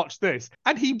idea. Watch this.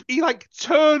 And he like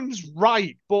turns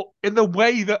right, but in the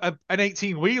way that an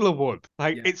 18-wheeler would.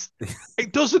 Like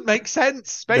it doesn't make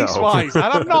sense space-wise. And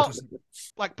I'm not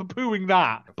like poo-pooing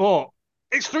that, but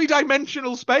it's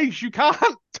 3-dimensional space. You can't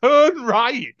turn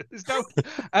right. There's no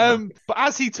but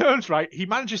as he turns right, he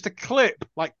manages to clip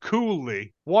like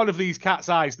coolly one of these cat's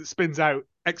eyes that spins out.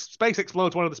 Space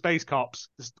explodes one of the space cops.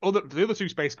 The other 2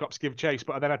 space cops give chase,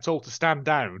 but then are told to stand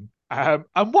down. And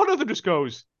one of them just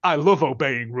goes, I love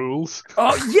obeying rules.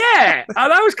 Oh, yeah.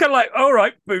 And I was kind of like, all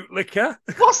right, bootlicker.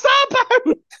 What's that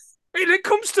about? It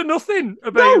comes to nothing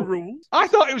obeying rules. I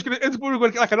thought we were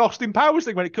going to get like an Austin Powers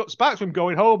thing when it cuts back to him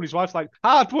going home and his wife's like,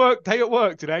 hard work, day at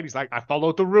work today. And he's like, I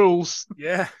followed the rules.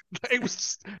 Yeah. It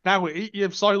was, now eat your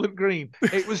Soylent Green.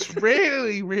 It was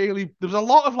really, really, there was a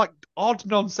lot of like odd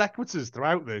non sequiturs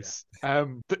throughout this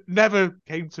that never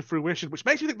came to fruition, which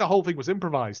makes me think the whole thing was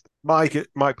improvised. Mike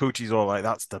Pucci's all like,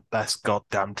 that's the best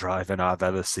goddamn driving I've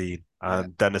ever seen.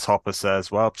 And Dennis Hopper says,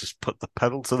 well, just put the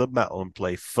pedal to the metal and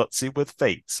play footsie with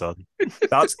fate, son.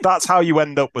 That's how you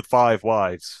end up with 5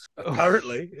 wives.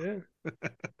 Apparently,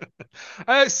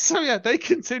 yeah. So yeah, they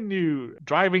continue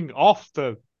driving off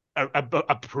the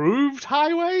approved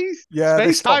highways. Yeah, they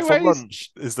space stop for highways. lunch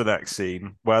is the next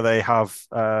scene where they have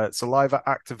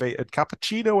saliva-activated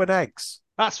cappuccino and eggs.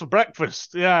 That's for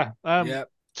breakfast. Yeah. Yeah.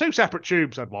 2 separate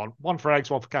tubes I'd want. One for eggs,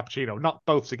 one for cappuccino. Not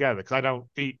both together, because I don't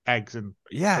eat eggs and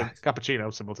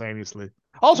cappuccino simultaneously.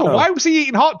 Also, why was he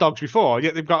eating hot dogs before?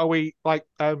 Yet they've got to eat like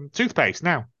toothpaste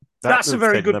now. That's a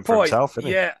very good point. Himself,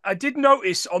 yeah, I did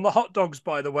notice on the hot dogs,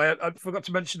 by the way, I forgot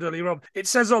to mention earlier on, it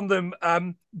says on them,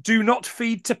 do not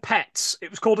feed to pets. It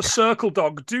was called a circle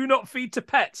dog, do not feed to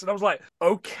pets. And I was like,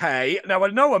 okay. Now,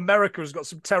 I know America has got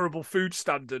some terrible food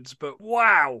standards, but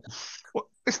wow. Well,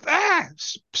 it's there.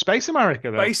 Space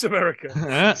America, though. Space America.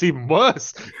 It's even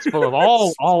worse. It's full of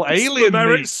all alien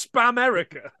meat.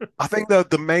 Spam-America. I think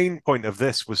the main point of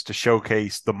this was to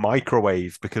showcase the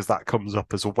microwave, because that comes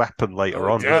up as a weapon later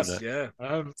on, doesn't it?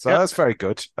 Yeah. So that's very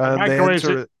good. And they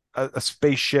enter a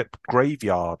spaceship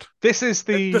graveyard. This is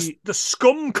the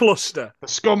scum cluster. The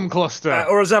scum cluster.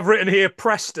 Or as I've written here,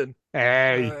 Preston.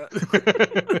 Hey.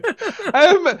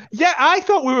 Yeah, I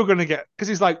thought we were going to get, because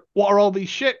he's like, what are all these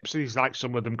ships? And he's like,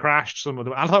 some of them crashed, some of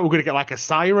them. I thought we were going to get like a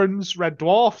Sirens Red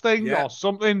Dwarf thing or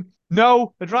something.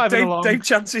 No, they're driving along. Dave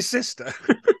Chance's sister.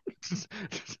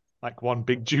 Like one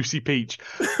big juicy peach.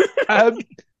 And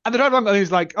they're driving along, and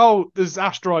he's like, oh, there's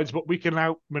asteroids, but we can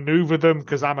outmaneuver them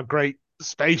because I'm a great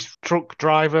space truck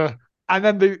driver. And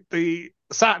then the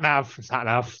sat nav,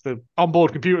 the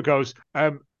onboard computer goes,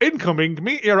 incoming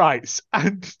meteorites.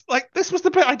 And like, this was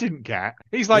the bit I didn't get.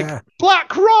 He's like,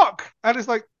 black rock. And it's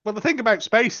like, well, the thing about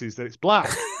space is that it's black.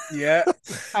 Yeah.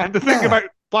 And the thing about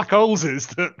black holes is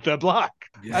that they're black.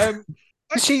 Yeah.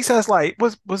 She says, like,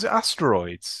 was it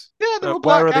asteroids? Yeah, they were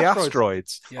black. Where are the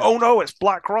asteroids? Yeah. Oh no, it's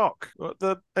BlackRock,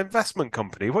 the investment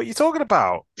company. What are you talking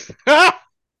about?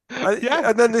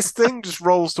 And then this thing just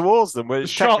rolls towards them,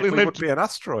 which technically would be an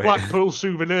asteroid. Blackpool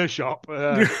souvenir shop.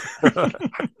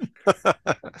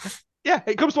 Yeah,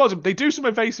 it comes towards them. They do some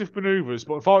evasive maneuvers,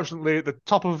 but unfortunately, the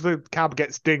top of the cab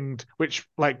gets dinged, which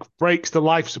like breaks the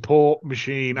life support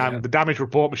machine, and the damage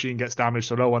report machine gets damaged,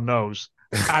 so no one knows.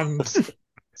 And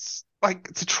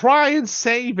like, to try and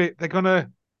save it, they're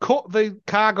gonna cut the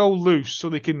cargo loose so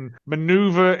they can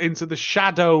maneuver into the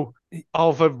shadow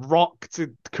of a rock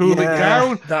to cool it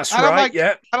down. That's and right. I'm like,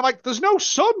 and I'm like, there's no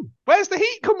sun. Where's the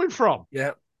heat coming from?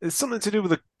 Yeah. It's something to do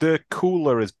with the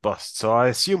cooler is bust, so I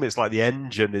assume it's like the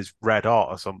engine is red hot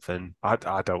or something. I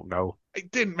don't know.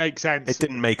 It didn't make sense. It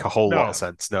didn't make a whole lot of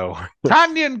sense, no.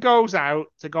 Tanyan goes out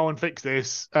to go and fix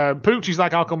this. Poochie's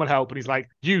like, I'll come and help. And he's like,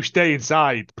 you stay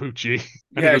inside, Poochie.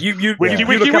 And yeah, goes, you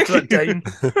look after the dame.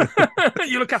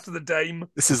 You look after the dame.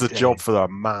 This is a job for a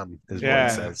man, is what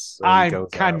he says. So I'm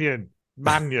Canyon.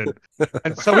 Mannion.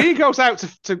 And so he goes out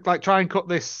to like try and cut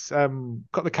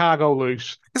the cargo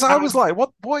loose. Because I was like,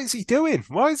 what is he doing?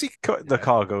 Why is he cutting the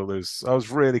cargo loose? I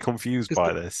was really confused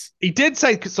by this. He did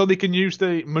say so they can use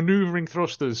the maneuvering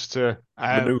thrusters to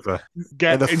maneuver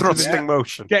get in the into thrusting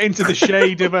motion. Get into the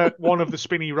shade of one of the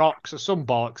spinny rocks or some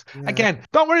bollocks. Yeah. Again,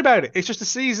 don't worry about it. It's just a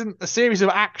series of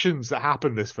actions that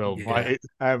happen this film. Yeah.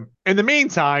 Like in the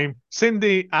meantime,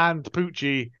 Cindy and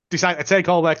Poochie decide to take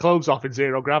all their clothes off in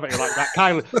zero gravity, like that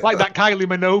Kylie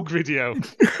Minogue video.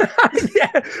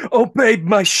 Yeah. Oh, babe,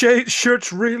 my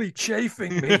shirt's really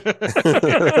chafing me.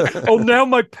 Oh, now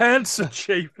my pants are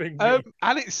chafing me.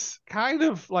 And it's kind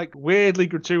of like weirdly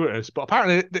gratuitous, but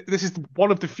apparently this is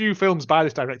one of the few films by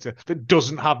this director that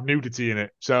doesn't have nudity in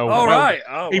it. So,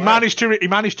 he managed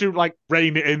to like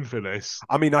rein it in for this.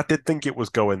 I mean, I did think it was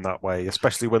going that way,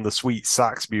 especially when the sweet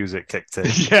sax music kicked in.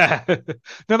 Yeah.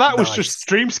 No, that was just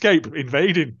Dreamscape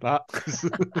invading that.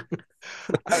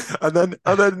 and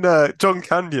then John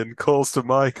Canyon calls to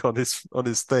Mike on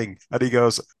his thing, and he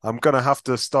goes, "I'm gonna have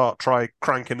to try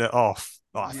cranking it off.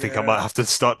 Oh, I think I might have to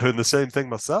start doing the same thing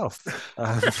myself."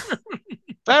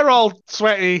 They're all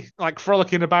sweaty, like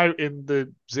frolicking about in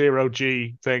the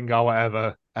 0G thing or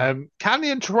whatever.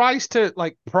 Canyon tries to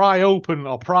like pry open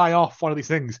or pry off one of these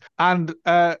things, and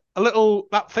that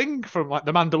thing from like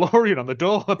the Mandalorian on the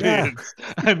door appears,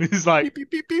 and he's like, pew,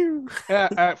 pew, pew,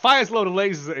 pew. Fires a load of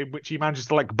lasers at him, which he manages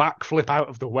to like backflip out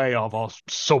of the way of or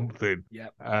something.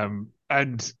 Yep.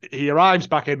 And he arrives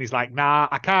back in. He's like, "Nah,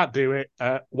 I can't do it.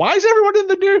 Why is everyone in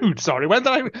the nude? Sorry, when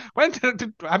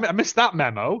did I missed that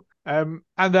memo?" And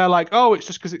they're like, "Oh, it's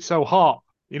just because it's so hot."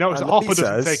 You know, Hopper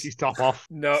doesn't take his top off.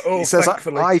 No, he says,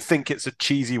 I think it's a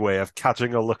cheesy way of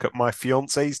catching a look at my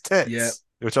fiance's tits. Yeah.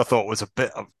 Which I thought was a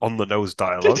bit of on-the-nose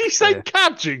dialogue. Did he say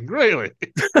cadging, really?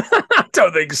 I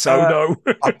don't think so, no.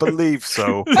 I believe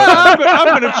so.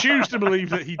 I'm going to choose to believe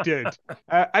that he did.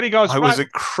 And he goes, I was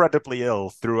incredibly ill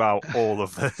throughout all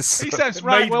of this. He says,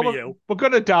 right, well, we're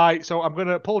going to die, so I'm going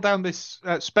to pull down this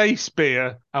space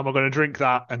beer, and we're going to drink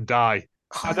that and die.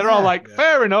 And they're all like,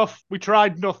 fair enough, we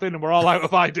tried nothing, and we're all out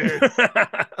of ideas.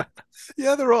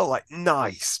 Yeah, they're all like,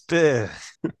 nice beer.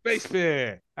 Space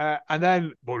beer. And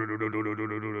then,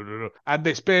 and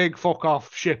this big fuck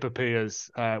off ship appears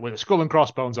with a skull and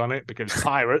crossbones on it because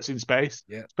pirates in space,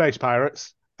 space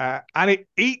pirates. And it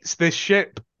eats this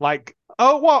ship like,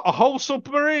 oh, what, a whole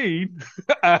submarine?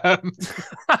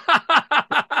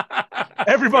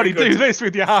 Everybody do this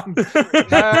with your hand.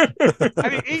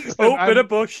 And it eats them. Open a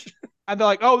bush. And they're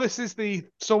like, oh, this is the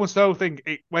so-and-so thing.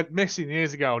 It went missing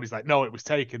years ago. And he's like, no, it was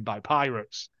taken by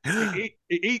pirates. It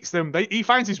eats them. He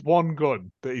finds his one gun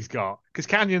that he's got. Because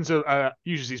Canyons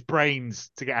uses his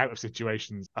brains to get out of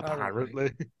situations,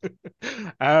 apparently.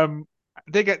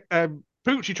 They get...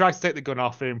 Poochie tries to take the gun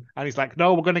off him. And he's like,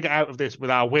 no, we're going to get out of this with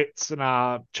our wits and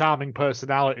our charming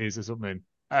personalities or something.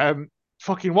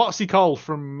 Fucking what's he called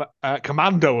from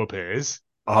Commando appears.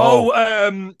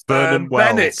 Vernon Wells.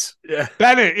 Bennett. Yeah.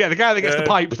 Bennett, the guy that gets the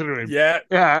pipe through him.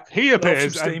 Yeah. He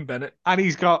appears. Bennett. And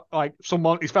he's got like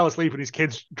he's fell asleep and his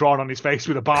kid's drawn on his face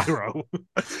with a biro.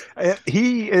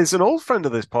 He is an old friend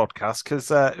of this podcast because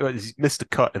he's missed a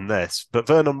cut in this, but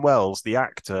Vernon Wells, the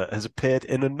actor, has appeared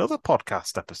in another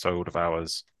podcast episode of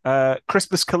ours,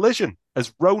 Christmas Collision,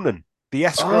 as Ronan, the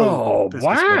escrow. Oh,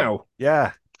 wow.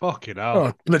 Yeah. Fucking hell.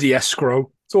 Oh, bloody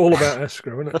escrow. It's all about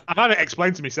escrow, isn't it? I've had it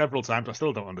explained to me several times. I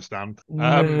still don't understand.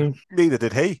 Neither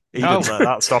did he. He didn't let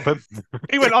that stop him.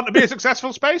 He went on to be a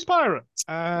successful space pirate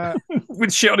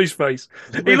with shit on his face.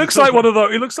 He looks like one of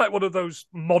those. He looks like one of those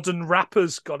modern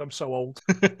rappers. God, I'm so old.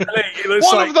 He looks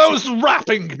one like of those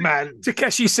rapping men.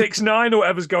 Takeshi 6ix9ine or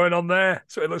whatever's going on there.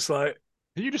 So it looks like.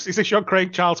 Is this your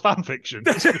Craig Charles fan fiction?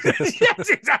 That's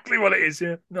exactly what it is.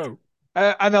 Yeah. No.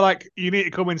 And they're like, you need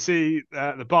to come and see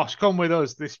the boss. Come with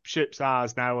us. This ship's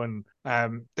ours now. And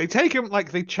they take him,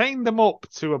 like, they chain them up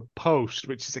to a post,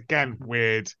 which is, again,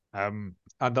 weird. And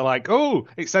they're like, oh,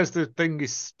 it says the thing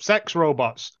is sex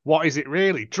robots. What is it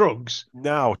really? Drugs?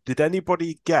 Now, did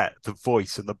anybody get the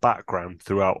voice in the background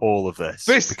throughout all of this?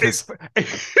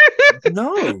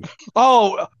 No.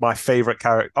 Oh, my favorite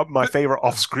character, my favorite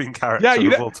off-screen character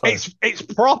of all time. It's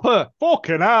proper.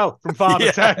 Fucking hell from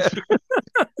Father Ted.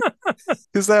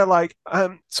 Because they're like,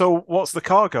 so what's the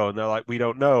cargo? And they're like, we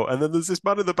don't know. And then there's this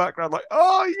man in the background like,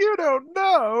 oh, you don't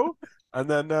know? And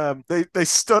then they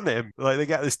stun him. Like, they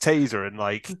get this taser and,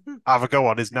 like, have a go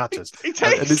on his natters. He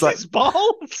takes his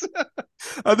balls.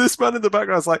 And this man in the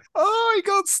background's like, oh, he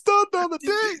got stunned on the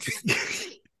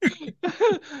dick.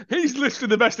 He's literally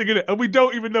the best thing in it, and we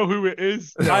don't even know who it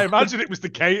is. I imagine it was the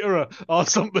caterer or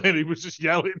something. He was just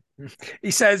yelling. He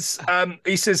says,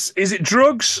 is it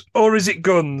drugs or is it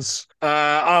guns?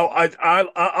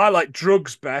 I like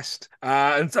drugs best.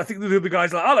 And I think the other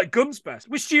guy's like, I like guns best.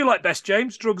 Which do you like best,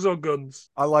 James? Drugs or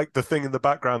guns? I like the thing in the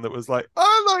background that was like,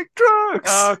 I like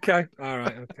drugs. Okay, all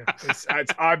right, okay.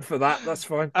 I'm for that. That's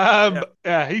fine.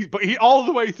 He all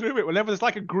the way through it. Whenever there's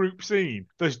like a group scene,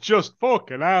 there's just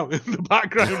fucking hell in the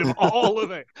background of all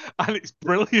of it, and it's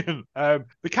brilliant.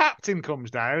 The captain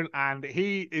comes down, and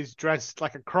he is dressed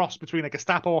like a cross between a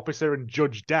Gestapo officer and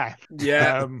Judge Death.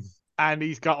 Yeah. And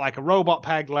he's got like a robot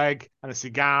peg leg and a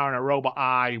cigar and a robot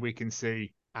eye we can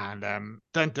see. And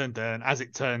dun dun dun, as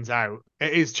it turns out,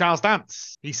 it is Charles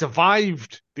Dance. He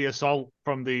survived the assault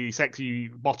from the sexy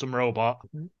bottom robot,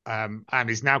 and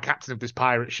is now captain of this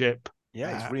pirate ship.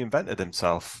 Yeah, he's reinvented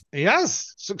himself. He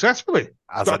has, successfully.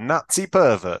 As a Nazi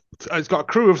pervert. He's got a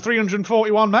crew of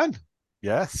 341 men.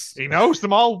 Yes. He knows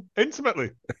them all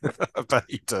intimately. I bet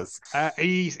he does.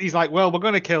 He's like, well, we're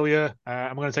going to kill you,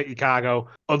 and we're going to take your cargo,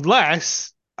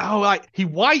 unless... Oh, like he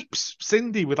wipes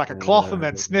Cindy with like a cloth and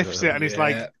then sniffs it, and he's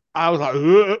like, I was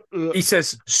like, He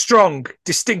says, strong,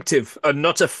 distinctive, and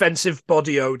not offensive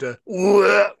body odor.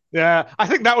 Yeah, I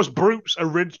think that was Brute's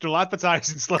original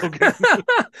advertising slogan.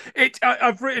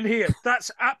 I've written here, that's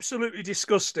absolutely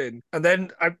disgusting. And then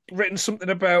I've written something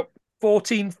about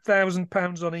 £14,000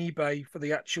 on eBay for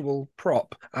the actual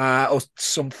prop or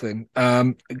something.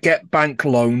 Get bank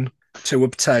loan to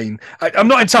obtain. I'm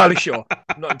not entirely sure.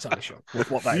 I'm not entirely sure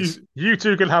what that is. You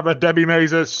two can have a Debbie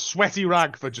Mazer sweaty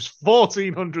rag for just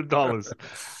 $1,400.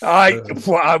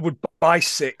 I would buy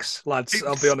 6, lads.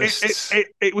 I'll be honest.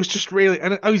 It was just really,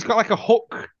 and he's got like a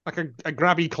hook, like a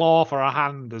grabby claw for a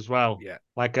hand as well. Yeah,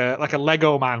 like a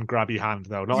Lego man grabby hand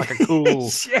though, not like a cool.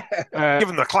 Give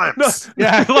him the clamps. No,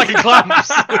 yeah, like a clamps.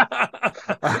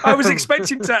 I was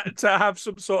expecting to have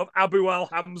some sort of Abu Al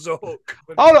Hamza hook.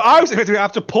 Oh no, I was expecting to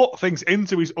have to put things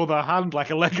into his other hand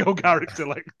like a Lego character.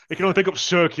 Like he can only pick up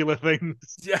circular things.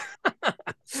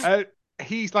 Yeah.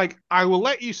 He's like, I will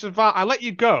let you survive. I'll let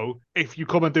you go if you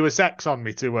come and do a sex on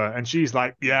me to her. And she's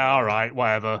like, yeah, all right,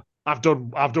 whatever. I've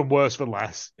done worse for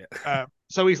less. Yeah.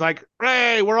 So he's like,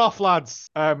 hey, we're off, lads.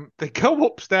 They go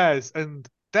upstairs and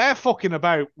they're fucking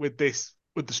about with the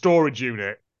storage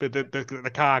unit, with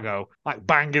the cargo, like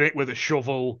banging it with a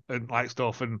shovel and like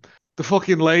stuff. And the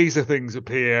fucking laser things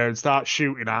appear and start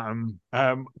shooting at him.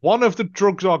 One of the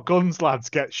drugs or guns lads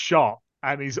gets shot.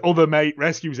 And his other mate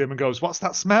rescues him and goes, what's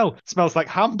that smell? It smells like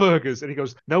hamburgers. And he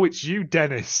goes, no, it's you,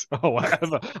 Dennis. Oh,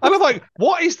 whatever. And I'm like,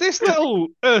 what is this little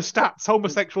stats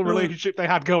homosexual relationship they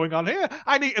had going on here?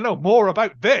 I need to know more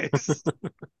about this.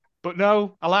 But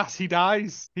no, alas, he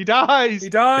dies. He dies. He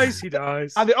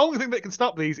dies. And the only thing that can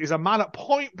stop these is a man at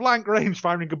point blank range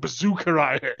firing a bazooka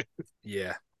at it.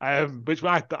 Yeah. Which,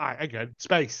 again,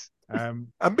 space. And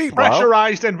meanwhile,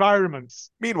 pressurized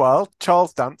environments. Meanwhile,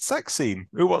 Charles Dance sex scene.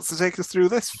 Who wants to take us through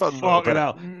this fun little bit?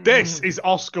 Hell. This is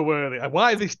Oscar worthy.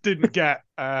 Why this didn't get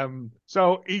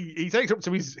so he takes up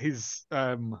to his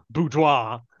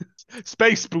boudoir,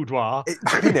 space boudoir.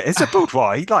 It is a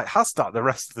boudoir. He has that the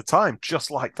rest of the time,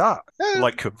 just like that,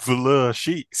 like velour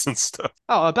sheets and stuff.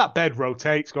 Oh, that bed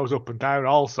rotates, goes up and down,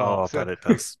 all sorts. Oh, I bet it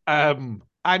does.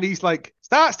 And he's like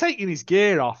starts taking his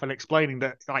gear off and explaining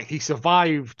that like he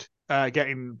survived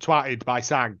getting twatted by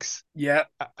SAGs. Yeah.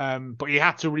 But he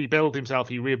had to rebuild himself.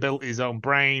 He rebuilt his own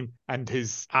brain and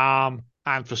his arm,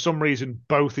 and for some reason,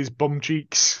 both his bum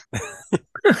cheeks.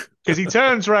 Because he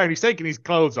turns around, he's taking his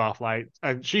clothes off,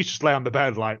 and she's just laying on the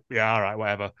bed, yeah, all right,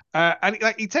 whatever. And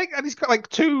he's got like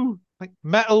 2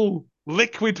 metal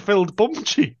liquid-filled bum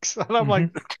cheeks, and I'm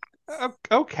like,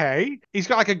 okay. He's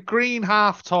got like a green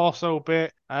half torso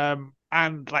bit.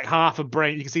 And like half a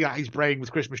brain, you can see his brain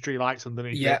with Christmas tree lights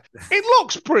underneath. Yeah, it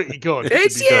looks pretty good.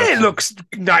 It looks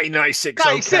 1996.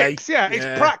 96, okay. Yeah, it's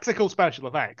practical special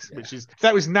effects, which is if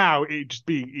that was now, it'd just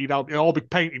be it'd all be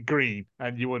painted green,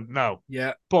 and you wouldn't know.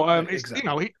 Yeah, but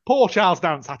exactly. Poor Charles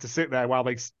Dance had to sit there while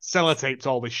they sellotaped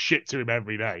all this shit to him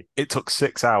every day. It took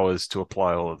 6 hours to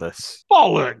apply all of this.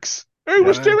 Bollocks! Who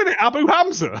was doing it? Abu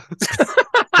Hamza.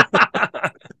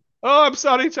 Oh, I'm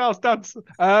sorry, Charles Dance.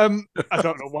 I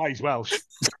don't know why he's Welsh.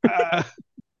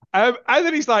 And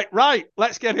then he's like, right,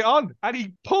 let's get it on. And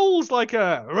he pulls like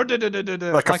a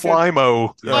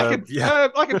Flymo.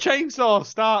 Like a chainsaw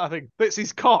start, I think. That's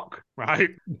his cock, right?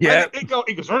 Yeah. And he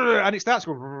goes, and it starts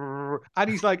going, and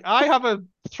he's like, I have a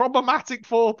Throbomatic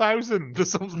 4000 or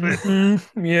something.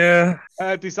 Mm-hmm. Yeah.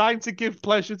 Designed to give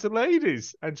pleasure to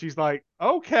ladies. And she's like,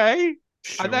 okay.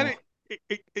 Sure. And then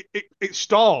it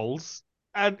stalls.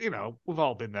 And, we've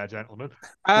all been there, gentlemen.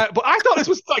 But I thought this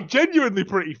was, genuinely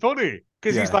pretty funny.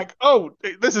 Because he's like, oh,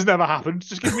 this has never happened.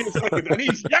 Just give me a second. And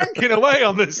he's yanking away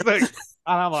on this thing. And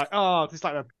I'm like, oh, it's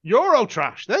like a Euro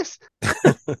trash, this.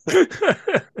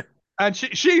 And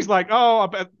she's like, oh, I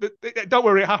bet, don't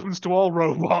worry, it happens to all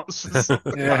robots.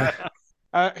 Yeah.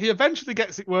 He eventually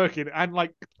gets it working and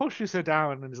like pushes her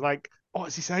down and is like, what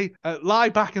does he say? Lie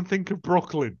back and think of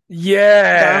Brooklyn.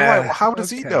 Yeah, I'm Yeah. like, how does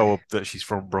he Okay. know that she's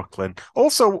from Brooklyn?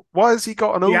 Also, why has he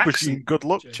got an The aubergine accent, good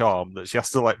luck James. charm that she has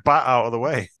to like bat out of the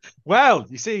way? Well,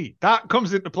 you see, that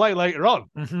comes into play later on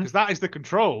Mhm. because that is the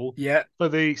control Yeah. for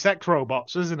the sex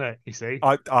robots, isn't it? You see?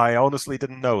 I honestly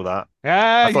didn't know that.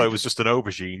 Yeah, I thought it was just an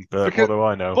aubergine, but because- what do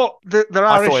I know? But there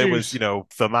I are thought issues. it was,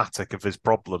 thematic of his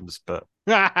problems, but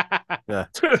yeah.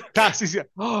 That's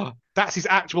his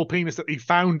actual penis that he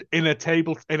found in a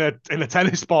table in a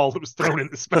tennis ball that was thrown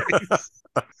into space.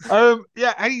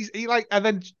 Yeah, and and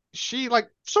then she like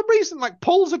for some reason like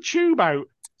pulls a tube out,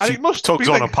 and She it must tugs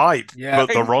be on like, a pipe, Yeah.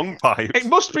 but the wrong pipe. it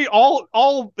must be all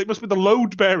it must be the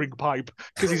load bearing pipe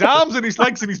because his arms and his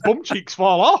legs and his bum cheeks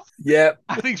fall off, Yeah.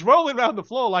 and he's rolling around the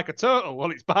floor like a turtle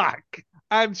on its back.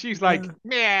 And she's like,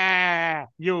 yeah,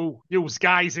 you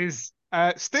guys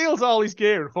steals all his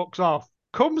gear and fucks off.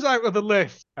 Comes out of the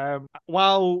lift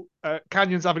while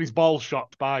Canyon's having his balls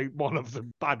shot by one of the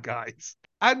bad guys.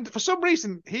 And for some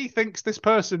reason, he thinks this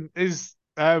person is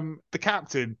the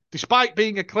captain, despite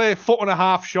being a clear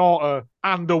 1.5 feet shorter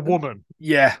and a woman.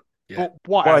 Yeah. But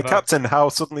whatever. Why, Captain, how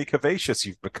suddenly curvaceous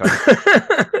you've become.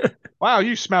 Wow,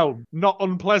 you smell not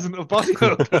unpleasant of body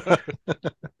odor.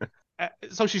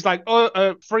 So she's like,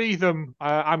 free them.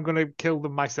 I'm going to kill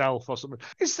them myself or something.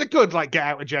 It's a good, like, get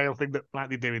out of jail thing that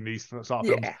like they do in these sort of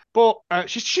films. But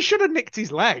she should have nicked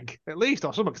his leg, at least,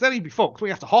 or something, because then he'd be fucked. We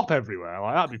have to hop everywhere.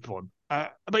 Like, that'd be fun.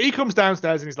 But he comes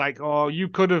downstairs and he's like, "Oh, you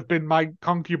could have been my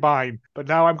concubine, but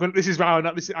now I'm going.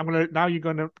 Now you're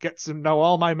going to get to know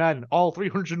all my men, all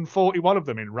 341 of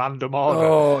them in random order."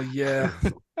 Oh, yeah.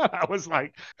 I was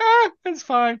like, it's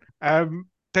fine.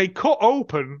 They cut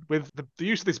open with the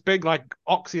use of this big like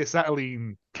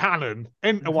oxyacetylene cannon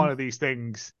into one of these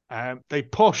things. They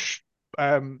push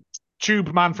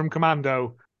Tube Man from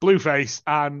Commando, Blueface,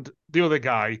 and the other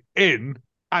guy in.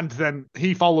 And then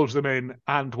he follows them in,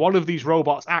 and one of these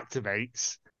robots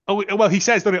activates. Oh, well, he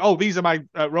says, doesn't it? Oh, these are my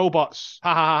robots.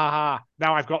 Ha, ha, ha, ha.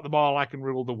 Now I've got them all. I can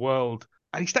rule the world.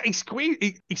 And he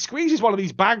squeezes one of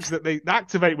these bags that they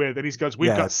activate with, and he goes,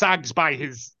 we've got Sags by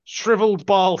his shriveled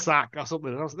ball sack or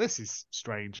something. And I was like, this is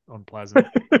strange, unpleasant.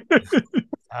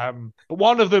 But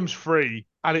one of them's free,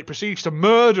 and it proceeds to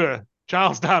murder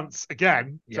Charles Dance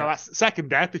again. Yeah. So that's second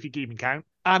death, if you keep in count.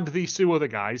 And these two other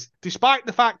guys, despite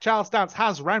the fact Charles Dance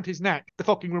has around his neck the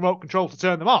fucking remote control to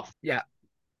turn them off. Yeah.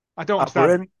 I don't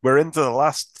understand. We're into the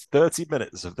last 30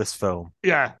 minutes of this film.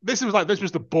 Yeah, this was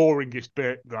the boringest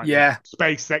bit. Like, Yeah.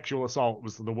 Space sexual assault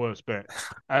was the worst bit.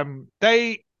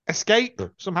 They escape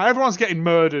somehow. Everyone's getting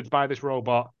murdered by this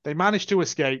robot. They manage to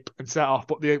escape and set off,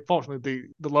 but unfortunately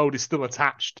the load is still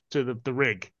attached to the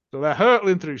rig. So they're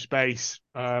hurtling through space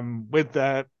with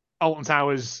their Alton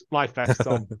Towers life vests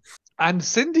on. And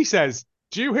Cindy says,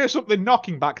 do you hear something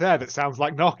knocking back there that sounds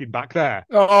like knocking back there?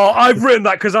 Oh, I've written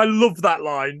that because I love that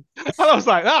line. And I was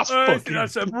like, that's a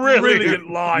fucking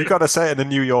brilliant line. You got to say it in a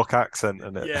New York accent,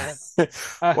 innit?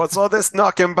 Yeah. What's all this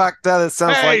knocking back there that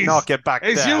sounds like knocking back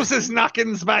It's there? useless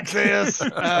knockings back there.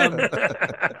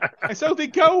 And so they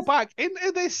go back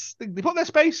into this thing. They put their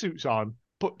spacesuits on,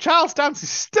 but Charles Dance is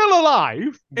still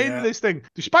alive in this thing,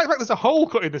 despite the fact there's a hole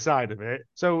cut in the side of it.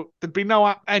 So there'd be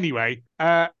no anyway.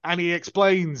 And he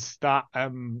explains that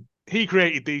he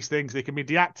created these things. They can be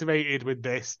deactivated with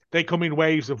this. They come in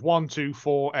waves of 1, 2,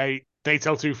 4, 8. They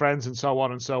tell 2 friends and so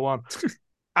on and so on.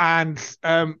 And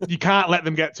you can't let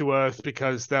them get to Earth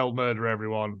because they'll murder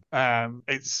everyone.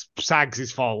 It's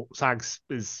Sags' fault. Sags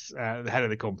is the head of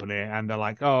the company, and they're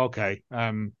like, "Oh, okay,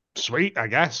 sweet, I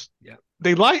guess." Yeah.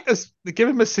 They they give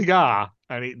him a cigar,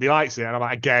 and he lights it, and I'm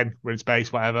like, again, we're in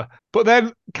space, whatever. But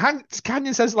then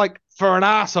Canyon says, like, for an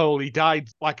asshole, he died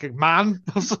like a man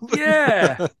or something.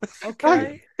 Yeah.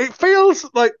 Okay. It feels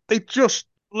like they just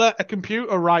let a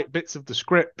computer write bits of the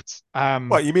script.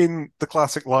 What, you mean the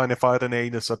classic line, if I had an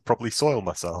anus, I'd probably soil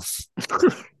myself?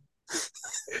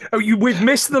 Oh, we've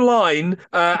missed the line.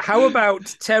 How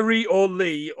about Terry or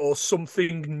Lee or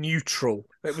something neutral?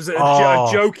 It was a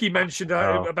joke he mentioned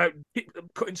about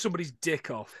cutting somebody's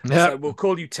dick off. Yeah. So we'll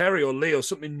call you Terry or Lee or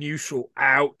something neutral.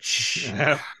 Ouch.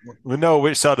 Yeah. We know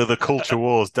which side of the culture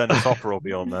wars Dennis Hopper will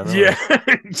be on then. Yeah.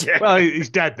 Yeah. Well, he's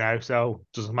dead now, so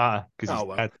it doesn't matter because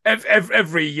he's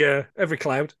dead. Every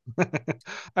cloud.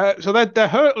 So they're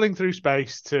hurtling through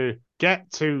space to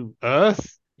get to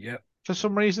Earth. Yeah. for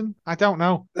some reason. I don't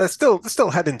know. They're still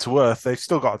heading to Earth. They've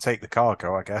still got to take the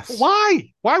cargo, I guess.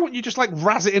 Why? Why wouldn't you just like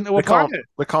razz it into a planet?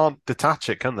 They can't detach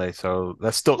it, can they? So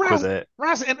they're stuck with it.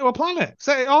 Razz it into a planet.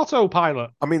 Set it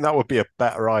autopilot. I mean, that would be a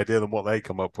better idea than what they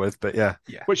come up with, but yeah.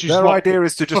 Which is their idea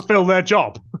is to just fulfill their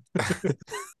job.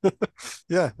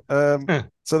 Yeah.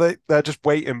 So they're just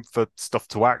waiting for stuff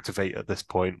to activate at this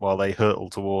point while they hurtle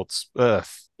towards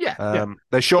Earth.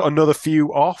 They shot another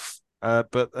few off,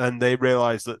 and they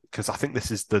realize that because I think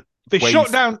this is the They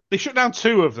shut down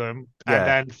 2 of them, and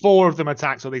then 4 of them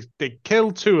attacked. So they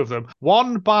killed 2 of them.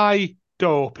 One by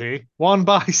Dopey, one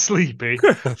by Sleepy.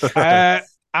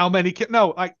 How many?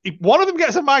 No, like one of them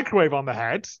gets a microwave on the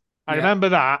head. I remember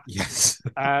that. Yes.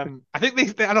 I think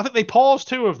they paused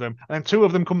 2 of them, and then 2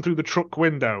 of them come through the truck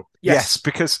window. Yes,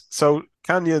 because so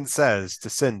Canyon says to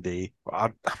Cindy,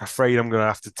 I'm afraid I'm going to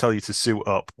have to tell you to suit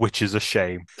up, which is a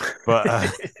shame.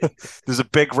 But there's a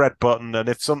big red button, and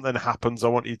if something happens, I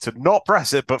want you to not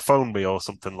press it, but phone me or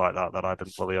something like that I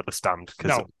didn't fully understand.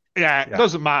 It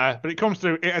doesn't matter, but it comes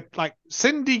through. Like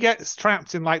Cindy gets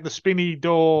trapped in like the spinny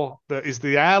door that is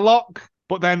the airlock.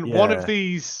 But then one of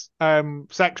these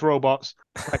sex robots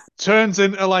turns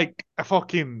into like a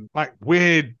fucking like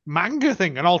weird manga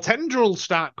thing, and all tendrils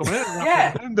start coming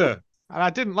in. And I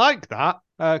didn't like that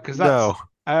because that's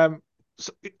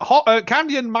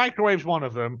Canyon microwaves one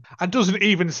of them and doesn't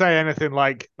even say anything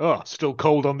like, "Oh, still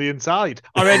cold on the inside"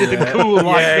 or anything cool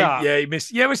like that. Yeah, he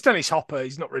missed. Yeah, it's Dennis Hopper.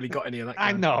 He's not really got any of that.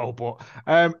 I know, but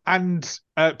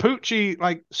Poochie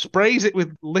like sprays it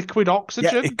with liquid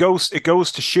oxygen. Yeah, it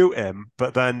goes to shoot him,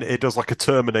 but then it does like a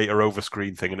Terminator over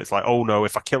screen thing, and it's like, oh no,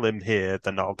 if I kill him here,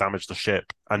 then that'll damage the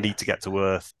ship. I need to get to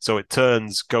Earth. So it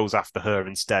goes after her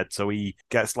instead. So he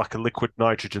gets like a liquid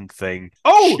nitrogen thing,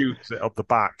 shoots it up the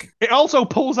back. It also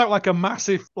pulls out like a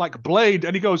massive like blade,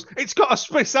 and he goes, "It's got a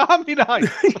Swiss Army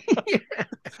knife."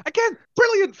 Again,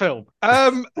 brilliant film.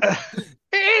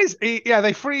 It is.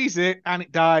 They freeze it and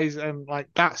it dies, and like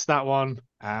that's that one.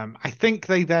 I think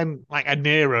they then like are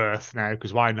near Earth now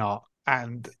because why not?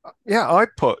 And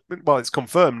it's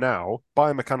confirmed now.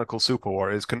 Biomechanical super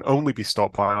warriors can only be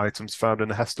stopped by items found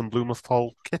in a Heston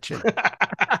Blumenthal kitchen.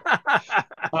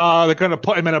 They're going to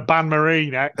put him in a Ban Marie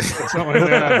next. Or something.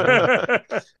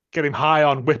 Get him high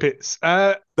on whippets.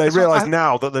 They realise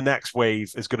now that the next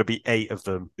wave is going to be 8 of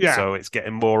them. Yeah. So it's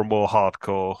getting more and more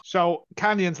hardcore. So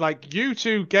Canyon's like, you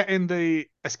two get in the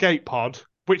escape pod,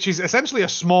 which is essentially a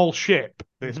small ship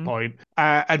at this point,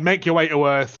 and make your way to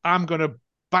Earth. I'm going to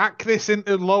back this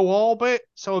into low orbit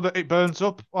so that it burns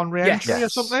up on re-entry or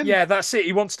something. Yeah, that's it.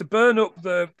 He wants to burn up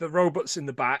the robots in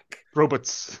the back.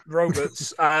 Robots.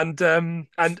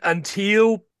 and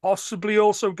he'll possibly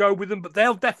also go with them, but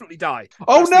they'll definitely die.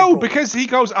 Oh no, because he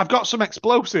goes, I've got some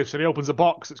explosives, and he opens a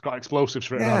box that's got explosives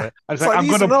written on it. And it's like,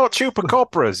 these are not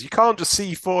chupacabras. You can't just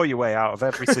C4 your way out of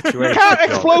every situation. You can't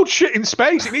explode shit in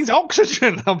space. It needs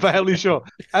oxygen, I'm fairly sure.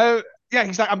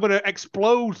 He's like, I'm going to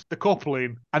explode the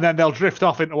coupling, and then they'll drift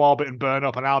off into orbit and burn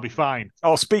up, and I'll be fine.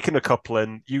 Oh, speaking of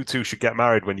coupling, you two should get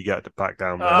married when you get back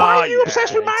down there. Why are you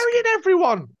obsessed with marrying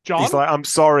everyone, John? He's like, I'm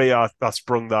sorry I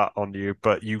sprung that on you,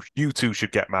 but you two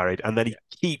should get married. And then he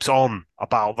keeps on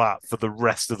about that for the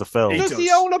rest of the film. Does he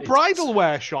own a bridal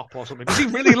wear shop or something? Does he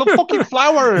really love fucking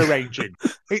flower arranging?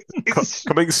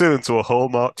 Coming soon to a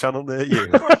Hallmark channel near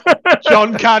you.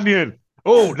 John Canyon.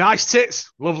 Oh, nice tits.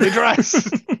 Lovely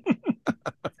dress.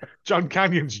 John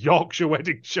Canyon's Yorkshire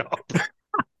wedding shop.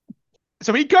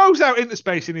 So he goes out into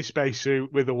space in his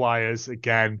spacesuit with the wires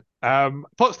again.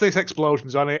 Puts these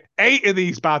explosions on it. 8 of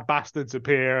these bad bastards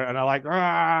appear and are like,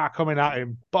 coming at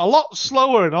him. But a lot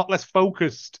slower and a lot less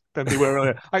focused than they were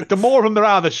earlier. Like, the more of them there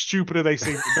are, the stupider they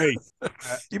seem to be.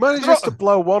 You manage just to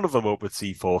blow one of them up with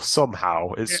C4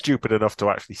 somehow. It's stupid enough to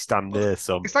actually stand near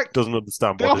some. It's like, doesn't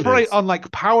understand they what it is. They operate on, like,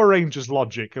 Power Rangers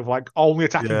logic of, like, only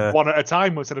attacking one at a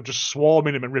time instead of just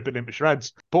swarming him and ripping him to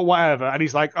shreds. But whatever. And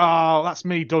he's like, that's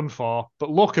me done for. But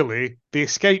luckily, the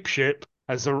escape ship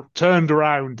has turned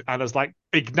around and has like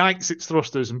ignites its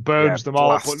thrusters and burns them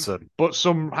all. But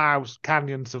somehow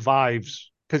Canyon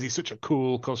survives because he's such a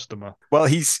cool customer. Well,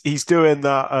 he's doing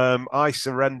that I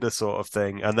surrender sort of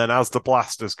thing, and then as the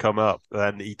blasters come up,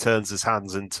 then he turns his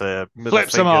hands into middle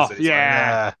flips them off.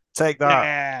 Like, take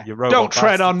that. You robot Don't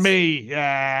tread bastards. on me.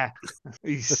 Yeah,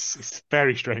 it's a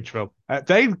very strange film.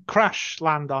 They crash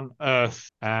land on Earth,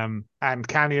 and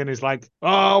Canyon is like,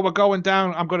 "Oh, we're going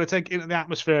down. I'm going to take it into the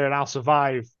atmosphere, and I'll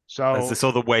survive." So as this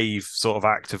other wave sort of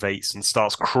activates and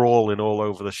starts crawling all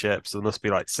over the ships, there must be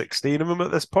like 16 of them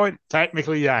at this point.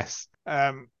 Technically, yes.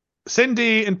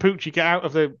 Cindy and Poochie get out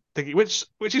of the thingy,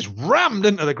 which is rammed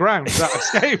into the ground without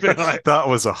escaping. Like, That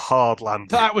was a hard landing.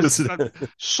 that was wasn't it?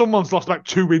 someone's lost like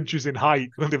 2 inches in height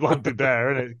when they've landed there,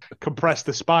 and it compressed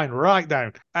the spine right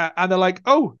down. And they're like,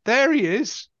 "Oh, there he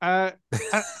is." And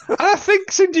I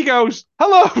think Cindy goes,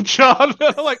 "Hello, John."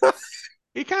 And I'm like,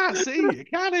 he can't see you,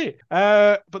 can he?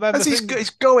 But then As he's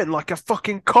going like a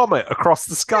fucking comet across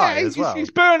the sky as well.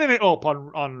 he's burning it up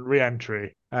on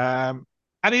re-entry. And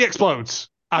he explodes.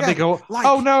 And they go, like-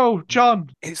 "Oh no, John."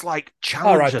 It's like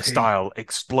Challenger R.I.P. style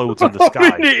explodes in the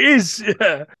sky. It is.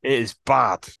 Yeah. It is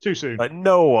bad. Too soon. Like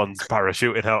no one's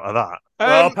parachuting out of that.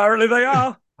 Well, apparently they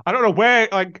are. I don't know where.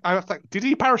 Like, I was like, did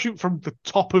he parachute from the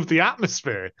top of the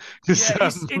atmosphere? 'Cause,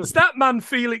 Yeah, it's that man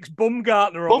Felix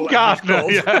Baumgartner. or whatever Baumgartner,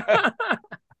 he's called.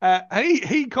 yeah. And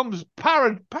he comes he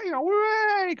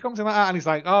comes in like that, and he's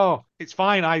like, "Oh, it's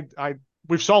fine.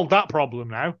 We've solved that problem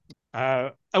now."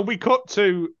 And we cut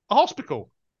to a hospital.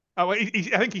 I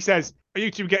think he says, "Are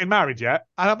you two getting married yet?"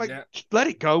 And I'm like, Yeah. "Let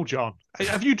it go, John.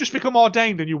 Have you just become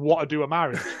ordained and you want to do a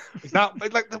marriage? Is that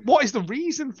like what is the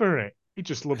reason for it?" He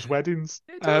just loves weddings.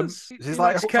 It does. He's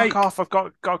like, likes "Oh, cake. fuck off! I've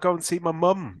got to go and see my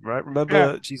mum. Right? Remember,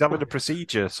 Yeah. she's having a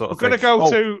procedure. Sort of. We're gonna thing.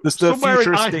 go to There's the somewhere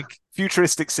in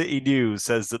futuristic city news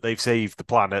says that they've saved the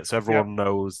planet, so everyone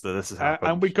knows that this has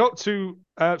happened. And we got to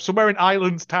somewhere in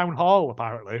Ireland's town hall,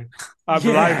 apparently.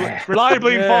 Yeah.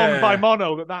 Reliably informed Yeah. by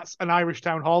Mono that that's an Irish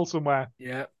town hall somewhere.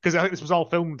 Yeah. Because I think this was all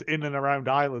filmed in and around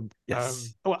Ireland.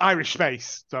 Yes. Irish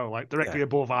space. So, like, directly Yeah.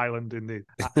 above Ireland in the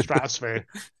stratosphere.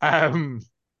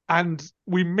 And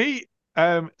we meet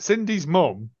Cindy's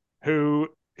mum, who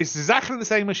is exactly the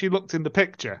same as she looked in the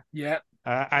picture. Yeah.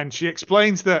 And she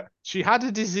explains that she had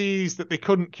a disease that they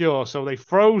couldn't cure, so they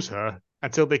froze her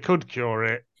until they could cure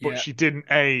it, but Yeah. she didn't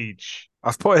age.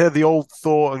 I've put here the old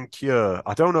thaw and cure.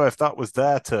 I don't know if that was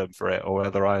their term for it or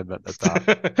whether I invented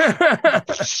that.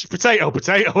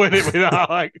 potato, in it with that.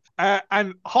 Like,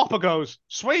 and Hopper goes,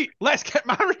 "Sweet, let's get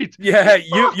married." Yeah,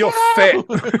 you're Fucking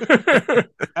fit.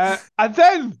 And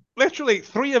then literally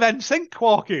 3 of NSYNC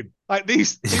walk in. Like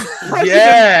these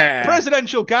Yeah.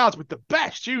 presidential guards with the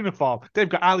best uniform. They've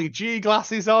got Ali G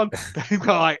glasses on. They've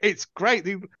got like, it's great.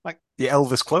 They like, The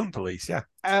Elvis clone police, yeah.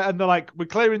 and they're like, "We're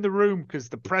clearing the room because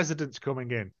the president's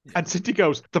coming in." And Cindy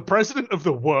goes, "The president of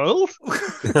the world?"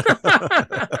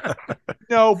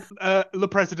 No, the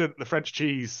president, the French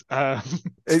cheese.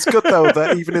 It's good though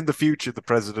that even in the future, the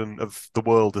president of the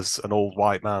world is an old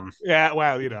white man. Yeah,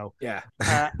 well, you know. Yeah.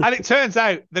 And it turns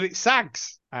out that it's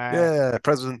Sags. Yeah,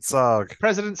 President Sarg.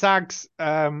 President Sags.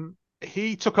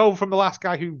 He took over from the last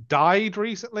guy who died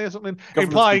recently or something, Government's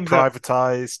implying been that.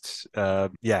 privatized.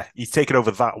 Yeah, he's taken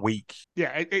over that week.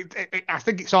 Yeah, I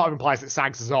think it sort of implies that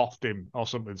Sags has offed him or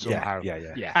something somehow.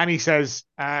 Yeah. Yeah. And he says,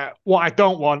 "What I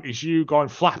don't want is you going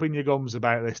flapping your gums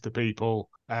about this to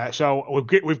people. So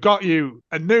we've got you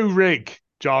a new rig,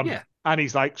 John." Yeah. And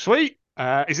he's like, "Sweet.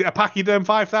 Is it a Pachyderm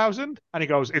 5000?" And he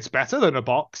goes, "It's better than a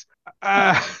box."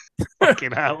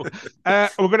 Fucking hell.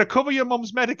 We're going to cover your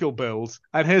mum's medical bills,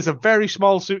 and here's a very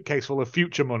small suitcase full of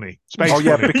future money. Space Oh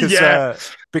yeah, money. because Yeah.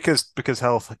 because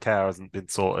healthcare hasn't been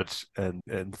sorted in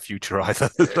the future either.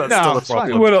 That's No, still a it's fine.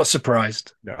 problem. We're not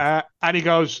surprised. And he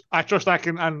goes, "I trust I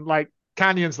can," and like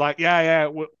Canyon's like, yeah,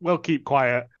 we'll keep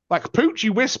quiet. Like Poochie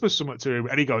whispers something to him,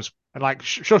 and he goes and like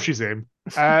shushes him.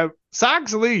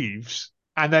 Sags leaves,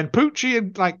 and then Poochie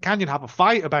and like Canyon have a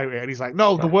fight about it, and he's like,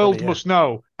 "No, the Right, world yeah. must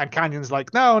know." And Canyon's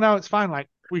like, "No, it's fine. Like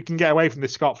we can get away from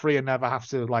this scot-free and never have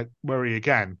to like worry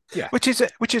again." Which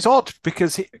is odd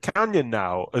because Canyon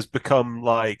now has become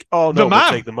like, oh The no, we'll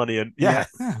man. take the money and yeah.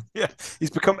 He's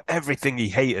become everything he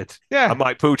hated. Yeah. And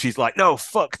Mike Poochie's like, no,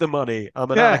 fuck the money. I'm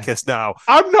an Yeah. anarchist now.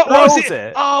 I'm not. Throws What is it?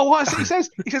 it. Oh, what is it?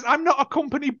 He says, "I'm not a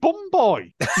company bum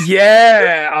boy."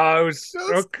 Yeah, I was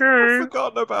I've okay.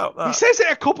 forgotten about He that. says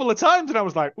it a couple of times, and I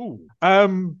was like, "Ooh,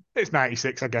 it's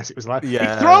 96, I guess it was like."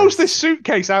 Yeah. He throws this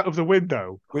suitcase out of the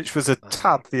window. Which was a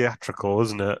tad theatrical,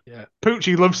 wasn't it?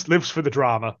 Poochie lives for the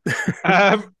drama.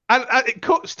 And it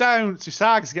cuts down to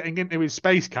Sags getting into his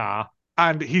space car,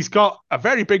 and he's got a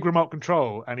very big remote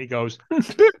control, and he goes,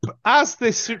 "Boop," as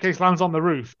this suitcase lands on the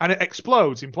roof, and it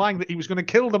explodes, implying that he was going to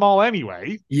kill them all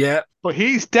anyway, Yeah. but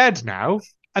he's dead now.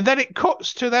 And then it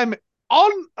cuts to them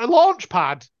on a launch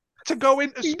pad to go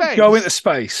into space. Go into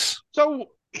space. So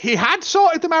he had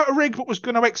sorted them out a rig, but was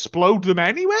going to explode them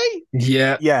anyway?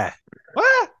 Yeah. Yeah.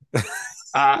 What?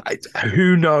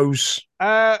 Who knows?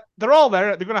 They're all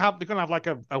there. They're gonna have like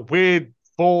a weird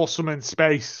foursome in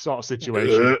space sort of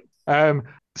situation.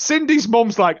 Cindy's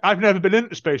mum's like, "I've never been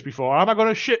into space before. Am I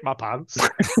gonna shit my pants?"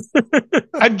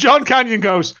 And John Canyon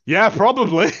goes, "Yeah,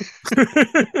 probably."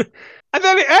 And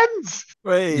then it ends.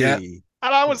 Hey. Yeah.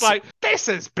 And I was like, this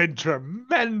has been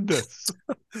tremendous.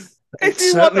 If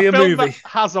It's you want certainly a a film movie. that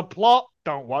has a plot,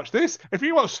 don't watch this. If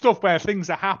you want stuff where things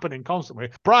are happening constantly,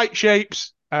 bright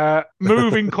shapes,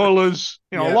 moving colours,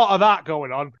 a Yeah. lot of that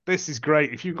going on, this is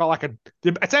great. If you've got like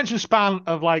the attention span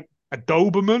of like a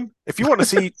Doberman, If you want to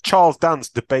see Charles Dance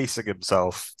debasing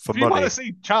himself for if you want money, to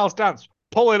see Charles Dance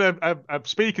pulling a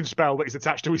speaking spell that is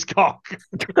attached to his cock,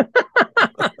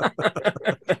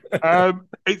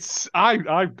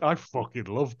 I fucking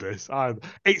love this.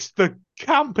 It's the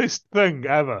campest thing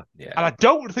ever, Yeah. and I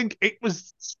don't think it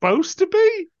was supposed to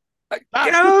be.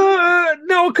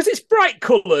 No, because it's bright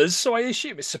colours, so I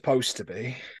assume it's supposed to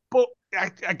be. But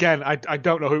again, I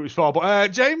don't know who it was for. But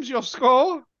James, your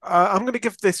score? I'm going to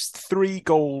give this 3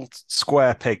 gold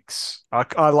square pigs.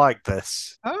 I like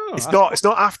this. Oh, It's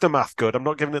not Aftermath good. I'm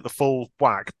not giving it the full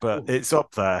whack, but it's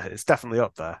up there. It's definitely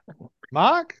up there.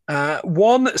 Mark.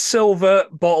 1 silver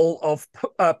bottle of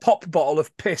pop bottle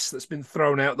of piss that's been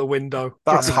thrown out the window.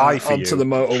 That's high for onto you. the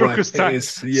motorway. Trucker's It tank.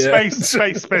 is, yeah.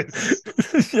 Space piss.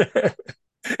 Yeah.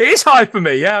 It is high for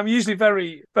me. Yeah, I'm usually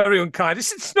very, very unkind.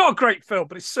 It's not a great film,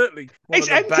 but it's certainly It's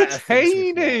one of the better things we've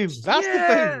entertaining. watched. That's the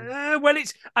thing. Well,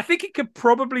 I think it could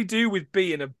probably do with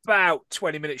being about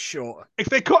 20 minutes shorter. If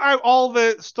they cut out all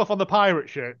the stuff on the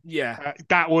pirate shit, Yeah.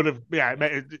 that would have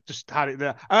just had it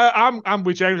there. I'm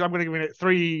with James. I'm going to give it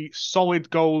 3 solid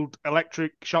gold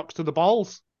electric shocks to the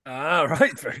balls. Ah,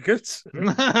 right. Very good.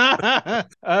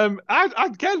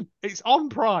 Again, it's on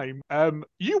Prime.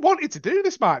 You wanted to do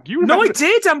this, Mark. You No, I remember-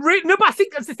 did. No, but I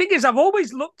think the thing is, I've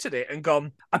always looked at it and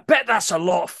gone, I bet that's a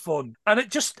lot of fun. And I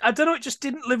don't know, it just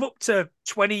didn't live up to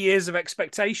 20 years of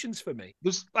expectations for me.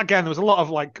 there was a lot of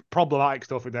like problematic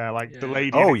stuff in there, like the Yeah.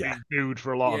 lady Oh, being yeah. nude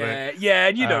for a lot of it. Yeah,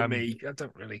 and you know Um, me. I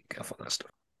don't really go for that stuff.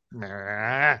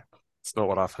 Nah. It's not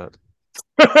what I've heard.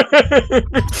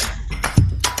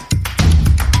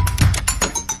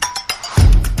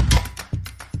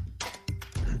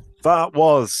 That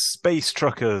was Space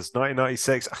Truckers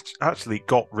 1996. Actually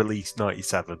got released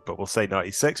 97, but we'll say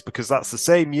 96 because that's the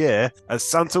same year as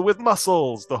Santa with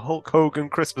Muscles, the Hulk Hogan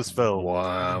Christmas film.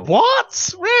 Wow.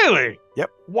 What? Really? Yep.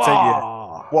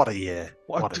 Wow. What a year.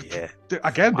 What What a year.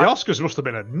 Again, the Oscars must have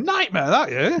been a nightmare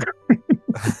that year.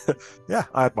 Yeah,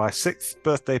 I had my 6th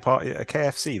birthday party at a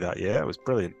KFC that year. It was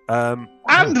brilliant. And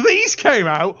these came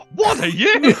out. What a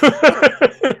year!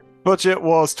 Budget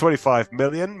was 25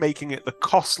 million, making it the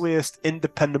costliest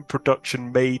independent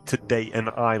production made to date in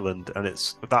Ireland, and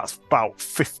that's about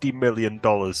 $50 million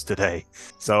today.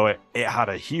 So it had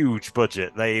a huge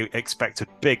budget. They expected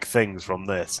big things from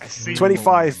this.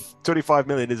 25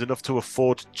 million is enough to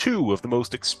afford 2 of the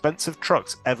most expensive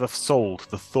trucks ever sold,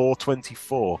 the Thor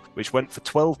 24, which went for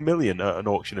 12 million at an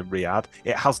auction in Riyadh.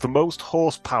 It has the most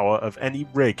horsepower of any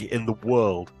rig in the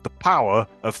world, the power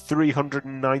of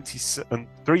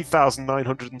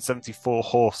 3,974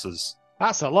 horses.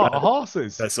 That's a lot of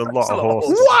horses. That's a lot of a lot of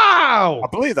horses. Wow! I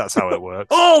believe that's how it works.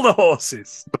 All the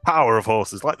horses. The power of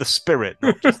horses, like the spirit,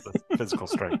 not just the physical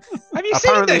strength. Have you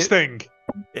seen Apparently- this thing?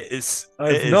 It is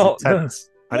I've not, intense.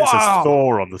 And it Wow. says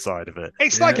Thor on the side of it.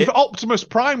 It's Yeah. like if Optimus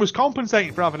Prime was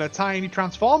compensating for having a tiny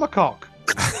Transformer cock.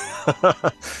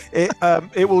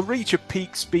 It will reach a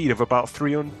peak speed of about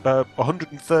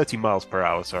 130 miles per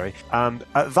hour, and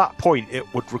at that point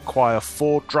it would require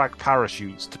 4 drag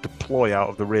parachutes to deploy out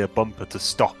of the rear bumper to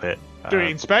stop it. Do it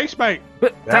in space, mate.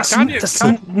 But Yeah. that's Can you?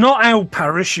 not how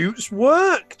parachutes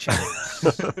work.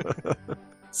 James.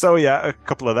 So yeah, a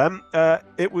couple of them.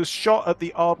 It was shot at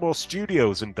the Ardmore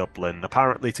Studios in Dublin,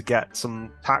 apparently to get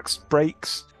some tax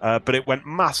breaks, but it went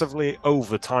massively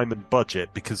over time and budget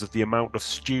because of the amount of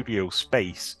studio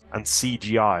space and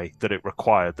CGI that it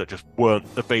required that just weren't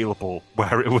available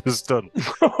where it was done.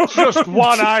 Just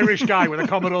one Irish guy with a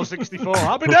Commodore 64.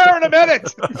 I'll be there in a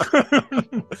minute.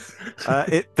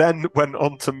 It then went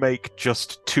on to make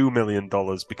just $2 million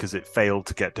because it failed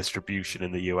to get distribution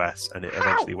in the US and it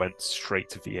eventually went straight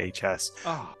to VHS.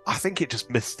 Oh, I think it just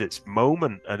missed its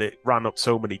moment and it ran up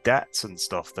so many debts and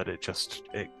stuff that it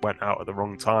went out at the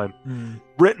wrong time.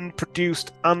 Written,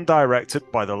 produced, and directed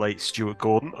by the late Stuart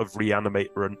Gordon of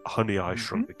Reanimator and Honey, I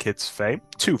Shrunk the Kids fame.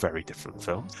 2 very different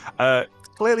films.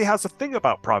 Clearly has a thing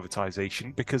about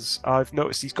privatization because I've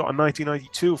noticed he's got a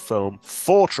 1992 film,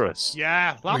 Fortress.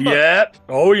 yeah. Lambert. Yep.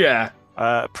 Oh, yeah.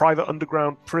 Private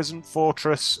underground prison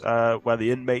fortress where the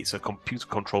inmates are computer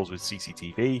controls with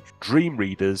CCTV, dream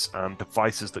readers, and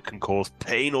devices that can cause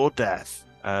pain or death.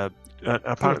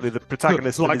 Apparently, the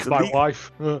protagonist and like his, my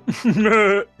wife.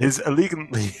 his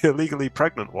illegally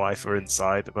pregnant wife are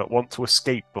inside but want to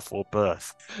escape before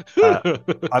birth.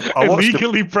 I watched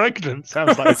Illegally pregnant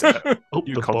sounds like it's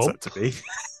New concept to me.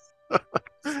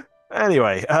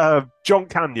 Anyway, John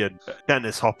Canyon,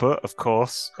 Dennis Hopper, of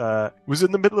course, was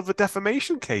in the middle of a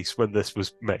defamation case when this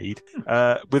was made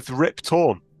with Rip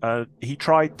Torn. He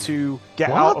tried to get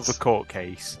out of the court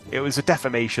case. It was a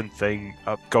defamation thing,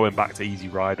 going back to Easy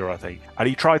Rider, I think. And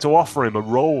he tried to offer him a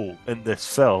role in this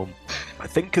film, I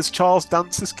think as Charles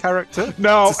Dance's character.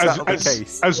 No,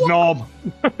 as Norm.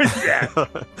 Yeah.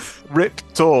 Rip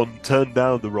Torn turned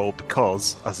down the role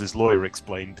because, as his lawyer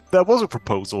explained, there was a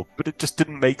proposal, but it just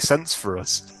didn't make sense for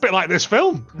us. Bit like this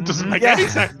film. It doesn't make any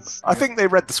sense. I think they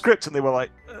read the script and they were like,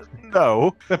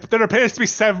 no. There appears to be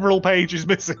several pages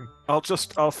missing.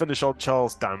 I'll finish on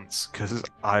Charles Dance because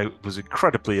I was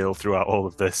incredibly ill throughout all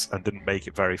of this and didn't make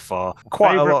it very far.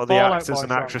 Quite a lot of the actors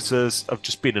and actresses have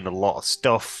just been in a lot of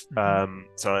stuff,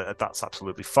 so that's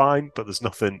absolutely fine, but there's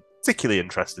nothing particularly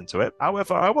interesting to it.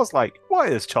 However, I was like, why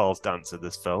is Charles Dance in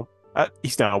this film?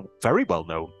 He's now very well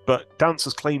known, but Dance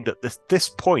has claimed at this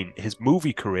point his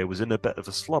movie career was in a bit of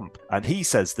a slump, and he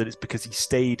says that it's because he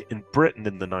stayed in Britain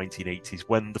in the 1980s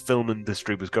when the film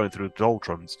industry was going through the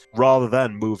doldrums, rather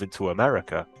than moving to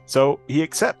America. So he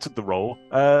accepted the role,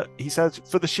 he says,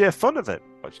 for the sheer fun of it.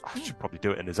 I should probably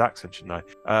do it in his accent, shouldn't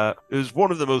I? It was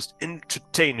one of the most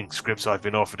entertaining scripts I've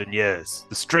been offered in years.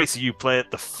 The straighter you play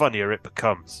it, the funnier it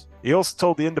becomes. He also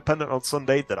told The Independent on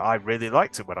Sunday that I really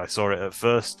liked it when I saw it at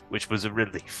first, which was a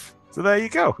relief. So there you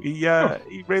go.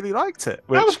 He really liked it.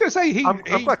 I was going to say I'm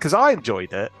glad because I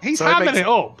enjoyed it. He's hamming it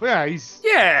up. Yeah,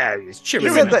 he's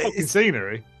chewing the fucking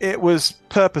scenery. It was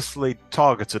purposefully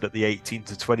targeted at the 18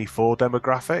 to 24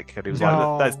 demographic, and he was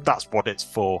like, "That's what it's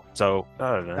for." So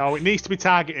I don't know. No, it needs to be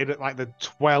targeted at like the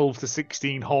 12 to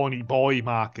 16 horny boy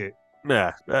market.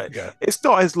 Yeah. It's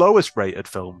not his lowest rated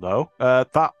film, though.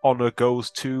 That honour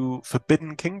goes to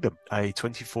Forbidden Kingdom, a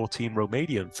 2014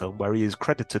 Romanian film where he is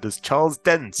credited as Charles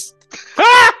Dance.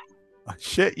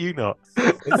 Shit, you not.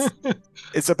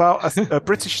 It's about a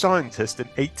British scientist in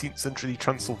 18th century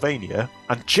Transylvania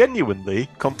and genuinely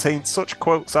contains such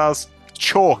quotes as,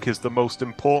 "Chalk is the most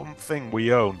important thing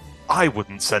we own. I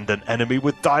wouldn't send an enemy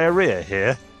with diarrhea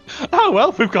here." Oh,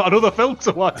 well, we've got another film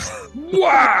to watch.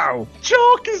 Wow!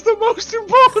 Chalk is the most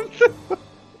important thing.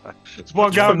 It's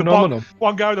one guy with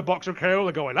the box of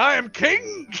cola going, "I am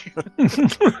king!"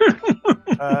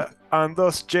 And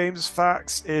thus, James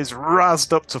Fax is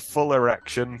razzed up to full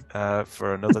erection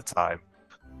for another time.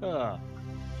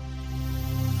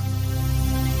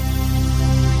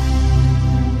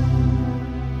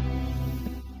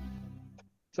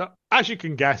 So, as you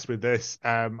can guess with this,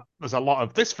 there's a lot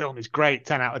of, this film is great,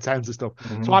 10 out of 10s and stuff.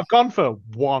 So I've gone for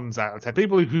 1s out of 10.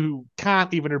 People who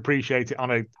can't even appreciate it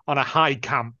on a high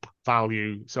camp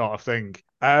value sort of thing.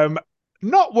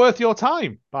 Not Worth Your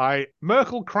Time by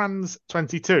Merkel Kranz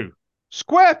 22.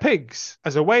 Square pigs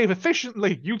as a way of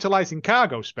efficiently utilizing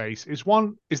cargo space is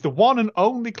the one and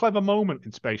only clever moment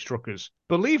in Space Truckers.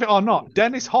 Believe it or not,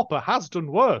 Dennis Hopper has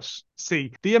done worse.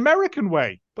 See, The American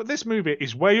Way. But this movie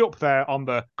is way up there on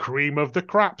the cream of the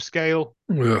crap scale.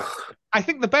 Ugh. I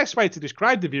think the best way to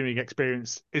describe the viewing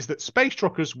experience is that Space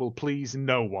Truckers will please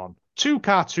no one. Too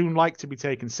cartoon-like to be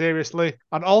taken seriously,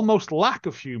 an almost lack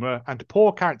of humour and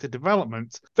poor character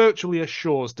development virtually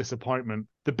assures disappointment.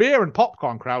 The beer and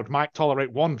popcorn crowd might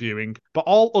tolerate one viewing, but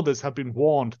all others have been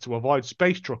warned to avoid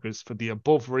Space Truckers for the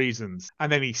above reasons.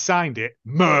 And then he signed it,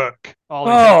 Merc.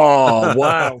 Oh,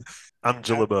 wow.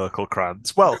 Angela Merkel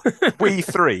Kranz. Well, we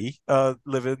three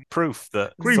live in proof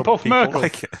that Green some Puff people Merkel.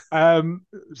 like it. It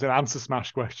was an answer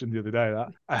smash question the other day,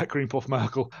 that. Green Puff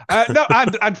Merkel. No,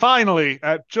 and finally,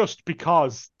 just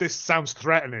because this sounds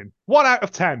threatening, 1 out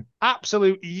of 10,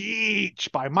 Absolute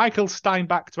Yeech by Michael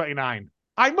Steinbach 29.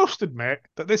 I must admit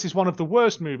that this is one of the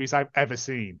worst movies I've ever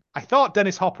seen. I thought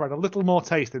Dennis Hopper had a little more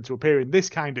taste than to appear in this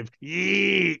kind of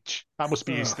yeech. That must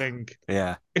be his thing.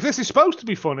 Yeah. If this is supposed to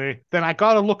be funny, then I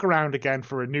gotta look around again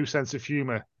for a new sense of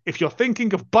humour. If you're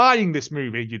thinking of buying this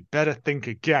movie, you'd better think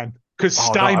again. Because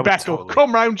Steinbeck will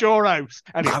come round your house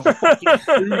and he'll fucking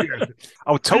do you.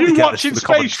 I would totally Are you get watching this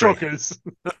for the Space commentary. Truckers?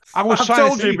 I've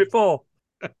told you before.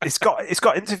 It's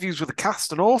got interviews with the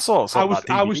cast and all sorts. I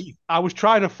was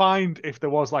trying to find if there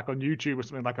was like on YouTube or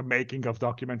something like a making of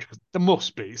documentary. There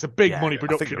must be. It's a big money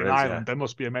production in Ireland. There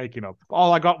must be a making of.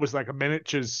 All I got was like the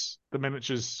miniatures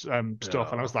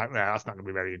stuff, and I was like, nah, that's not going to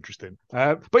be very interesting.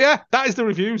 But yeah, that is the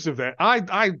reviews of it.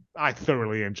 I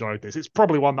thoroughly enjoyed this. It's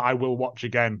probably one that I will watch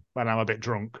again when I'm a bit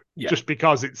drunk, just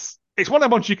because it's one of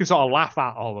the ones you can sort of laugh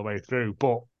at all the way through,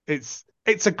 but it's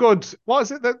a good, what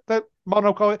is it that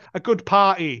Mono call it? A good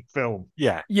party film.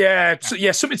 Yeah. Yeah,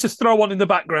 something to throw on in the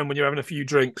background when you're having a few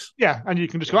drinks. Yeah, and you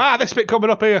can just go, this bit coming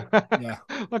up here. Yeah.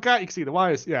 Look out, you can see the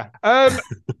wires. Yeah.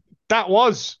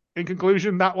 In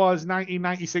conclusion, that was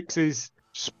 1996's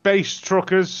Space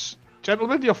Truckers.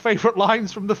 Gentlemen, your favourite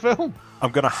lines from the film?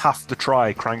 I'm going to have to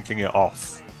try cranking it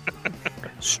off.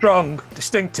 Strong,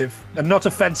 distinctive, and not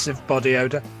offensive body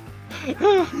odour.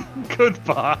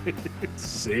 Goodbye.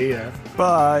 See ya.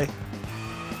 Bye.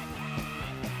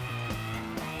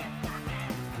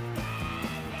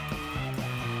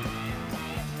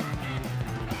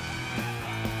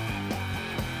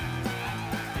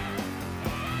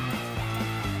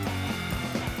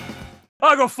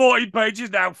 I got 14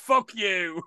 pages now. Fuck you.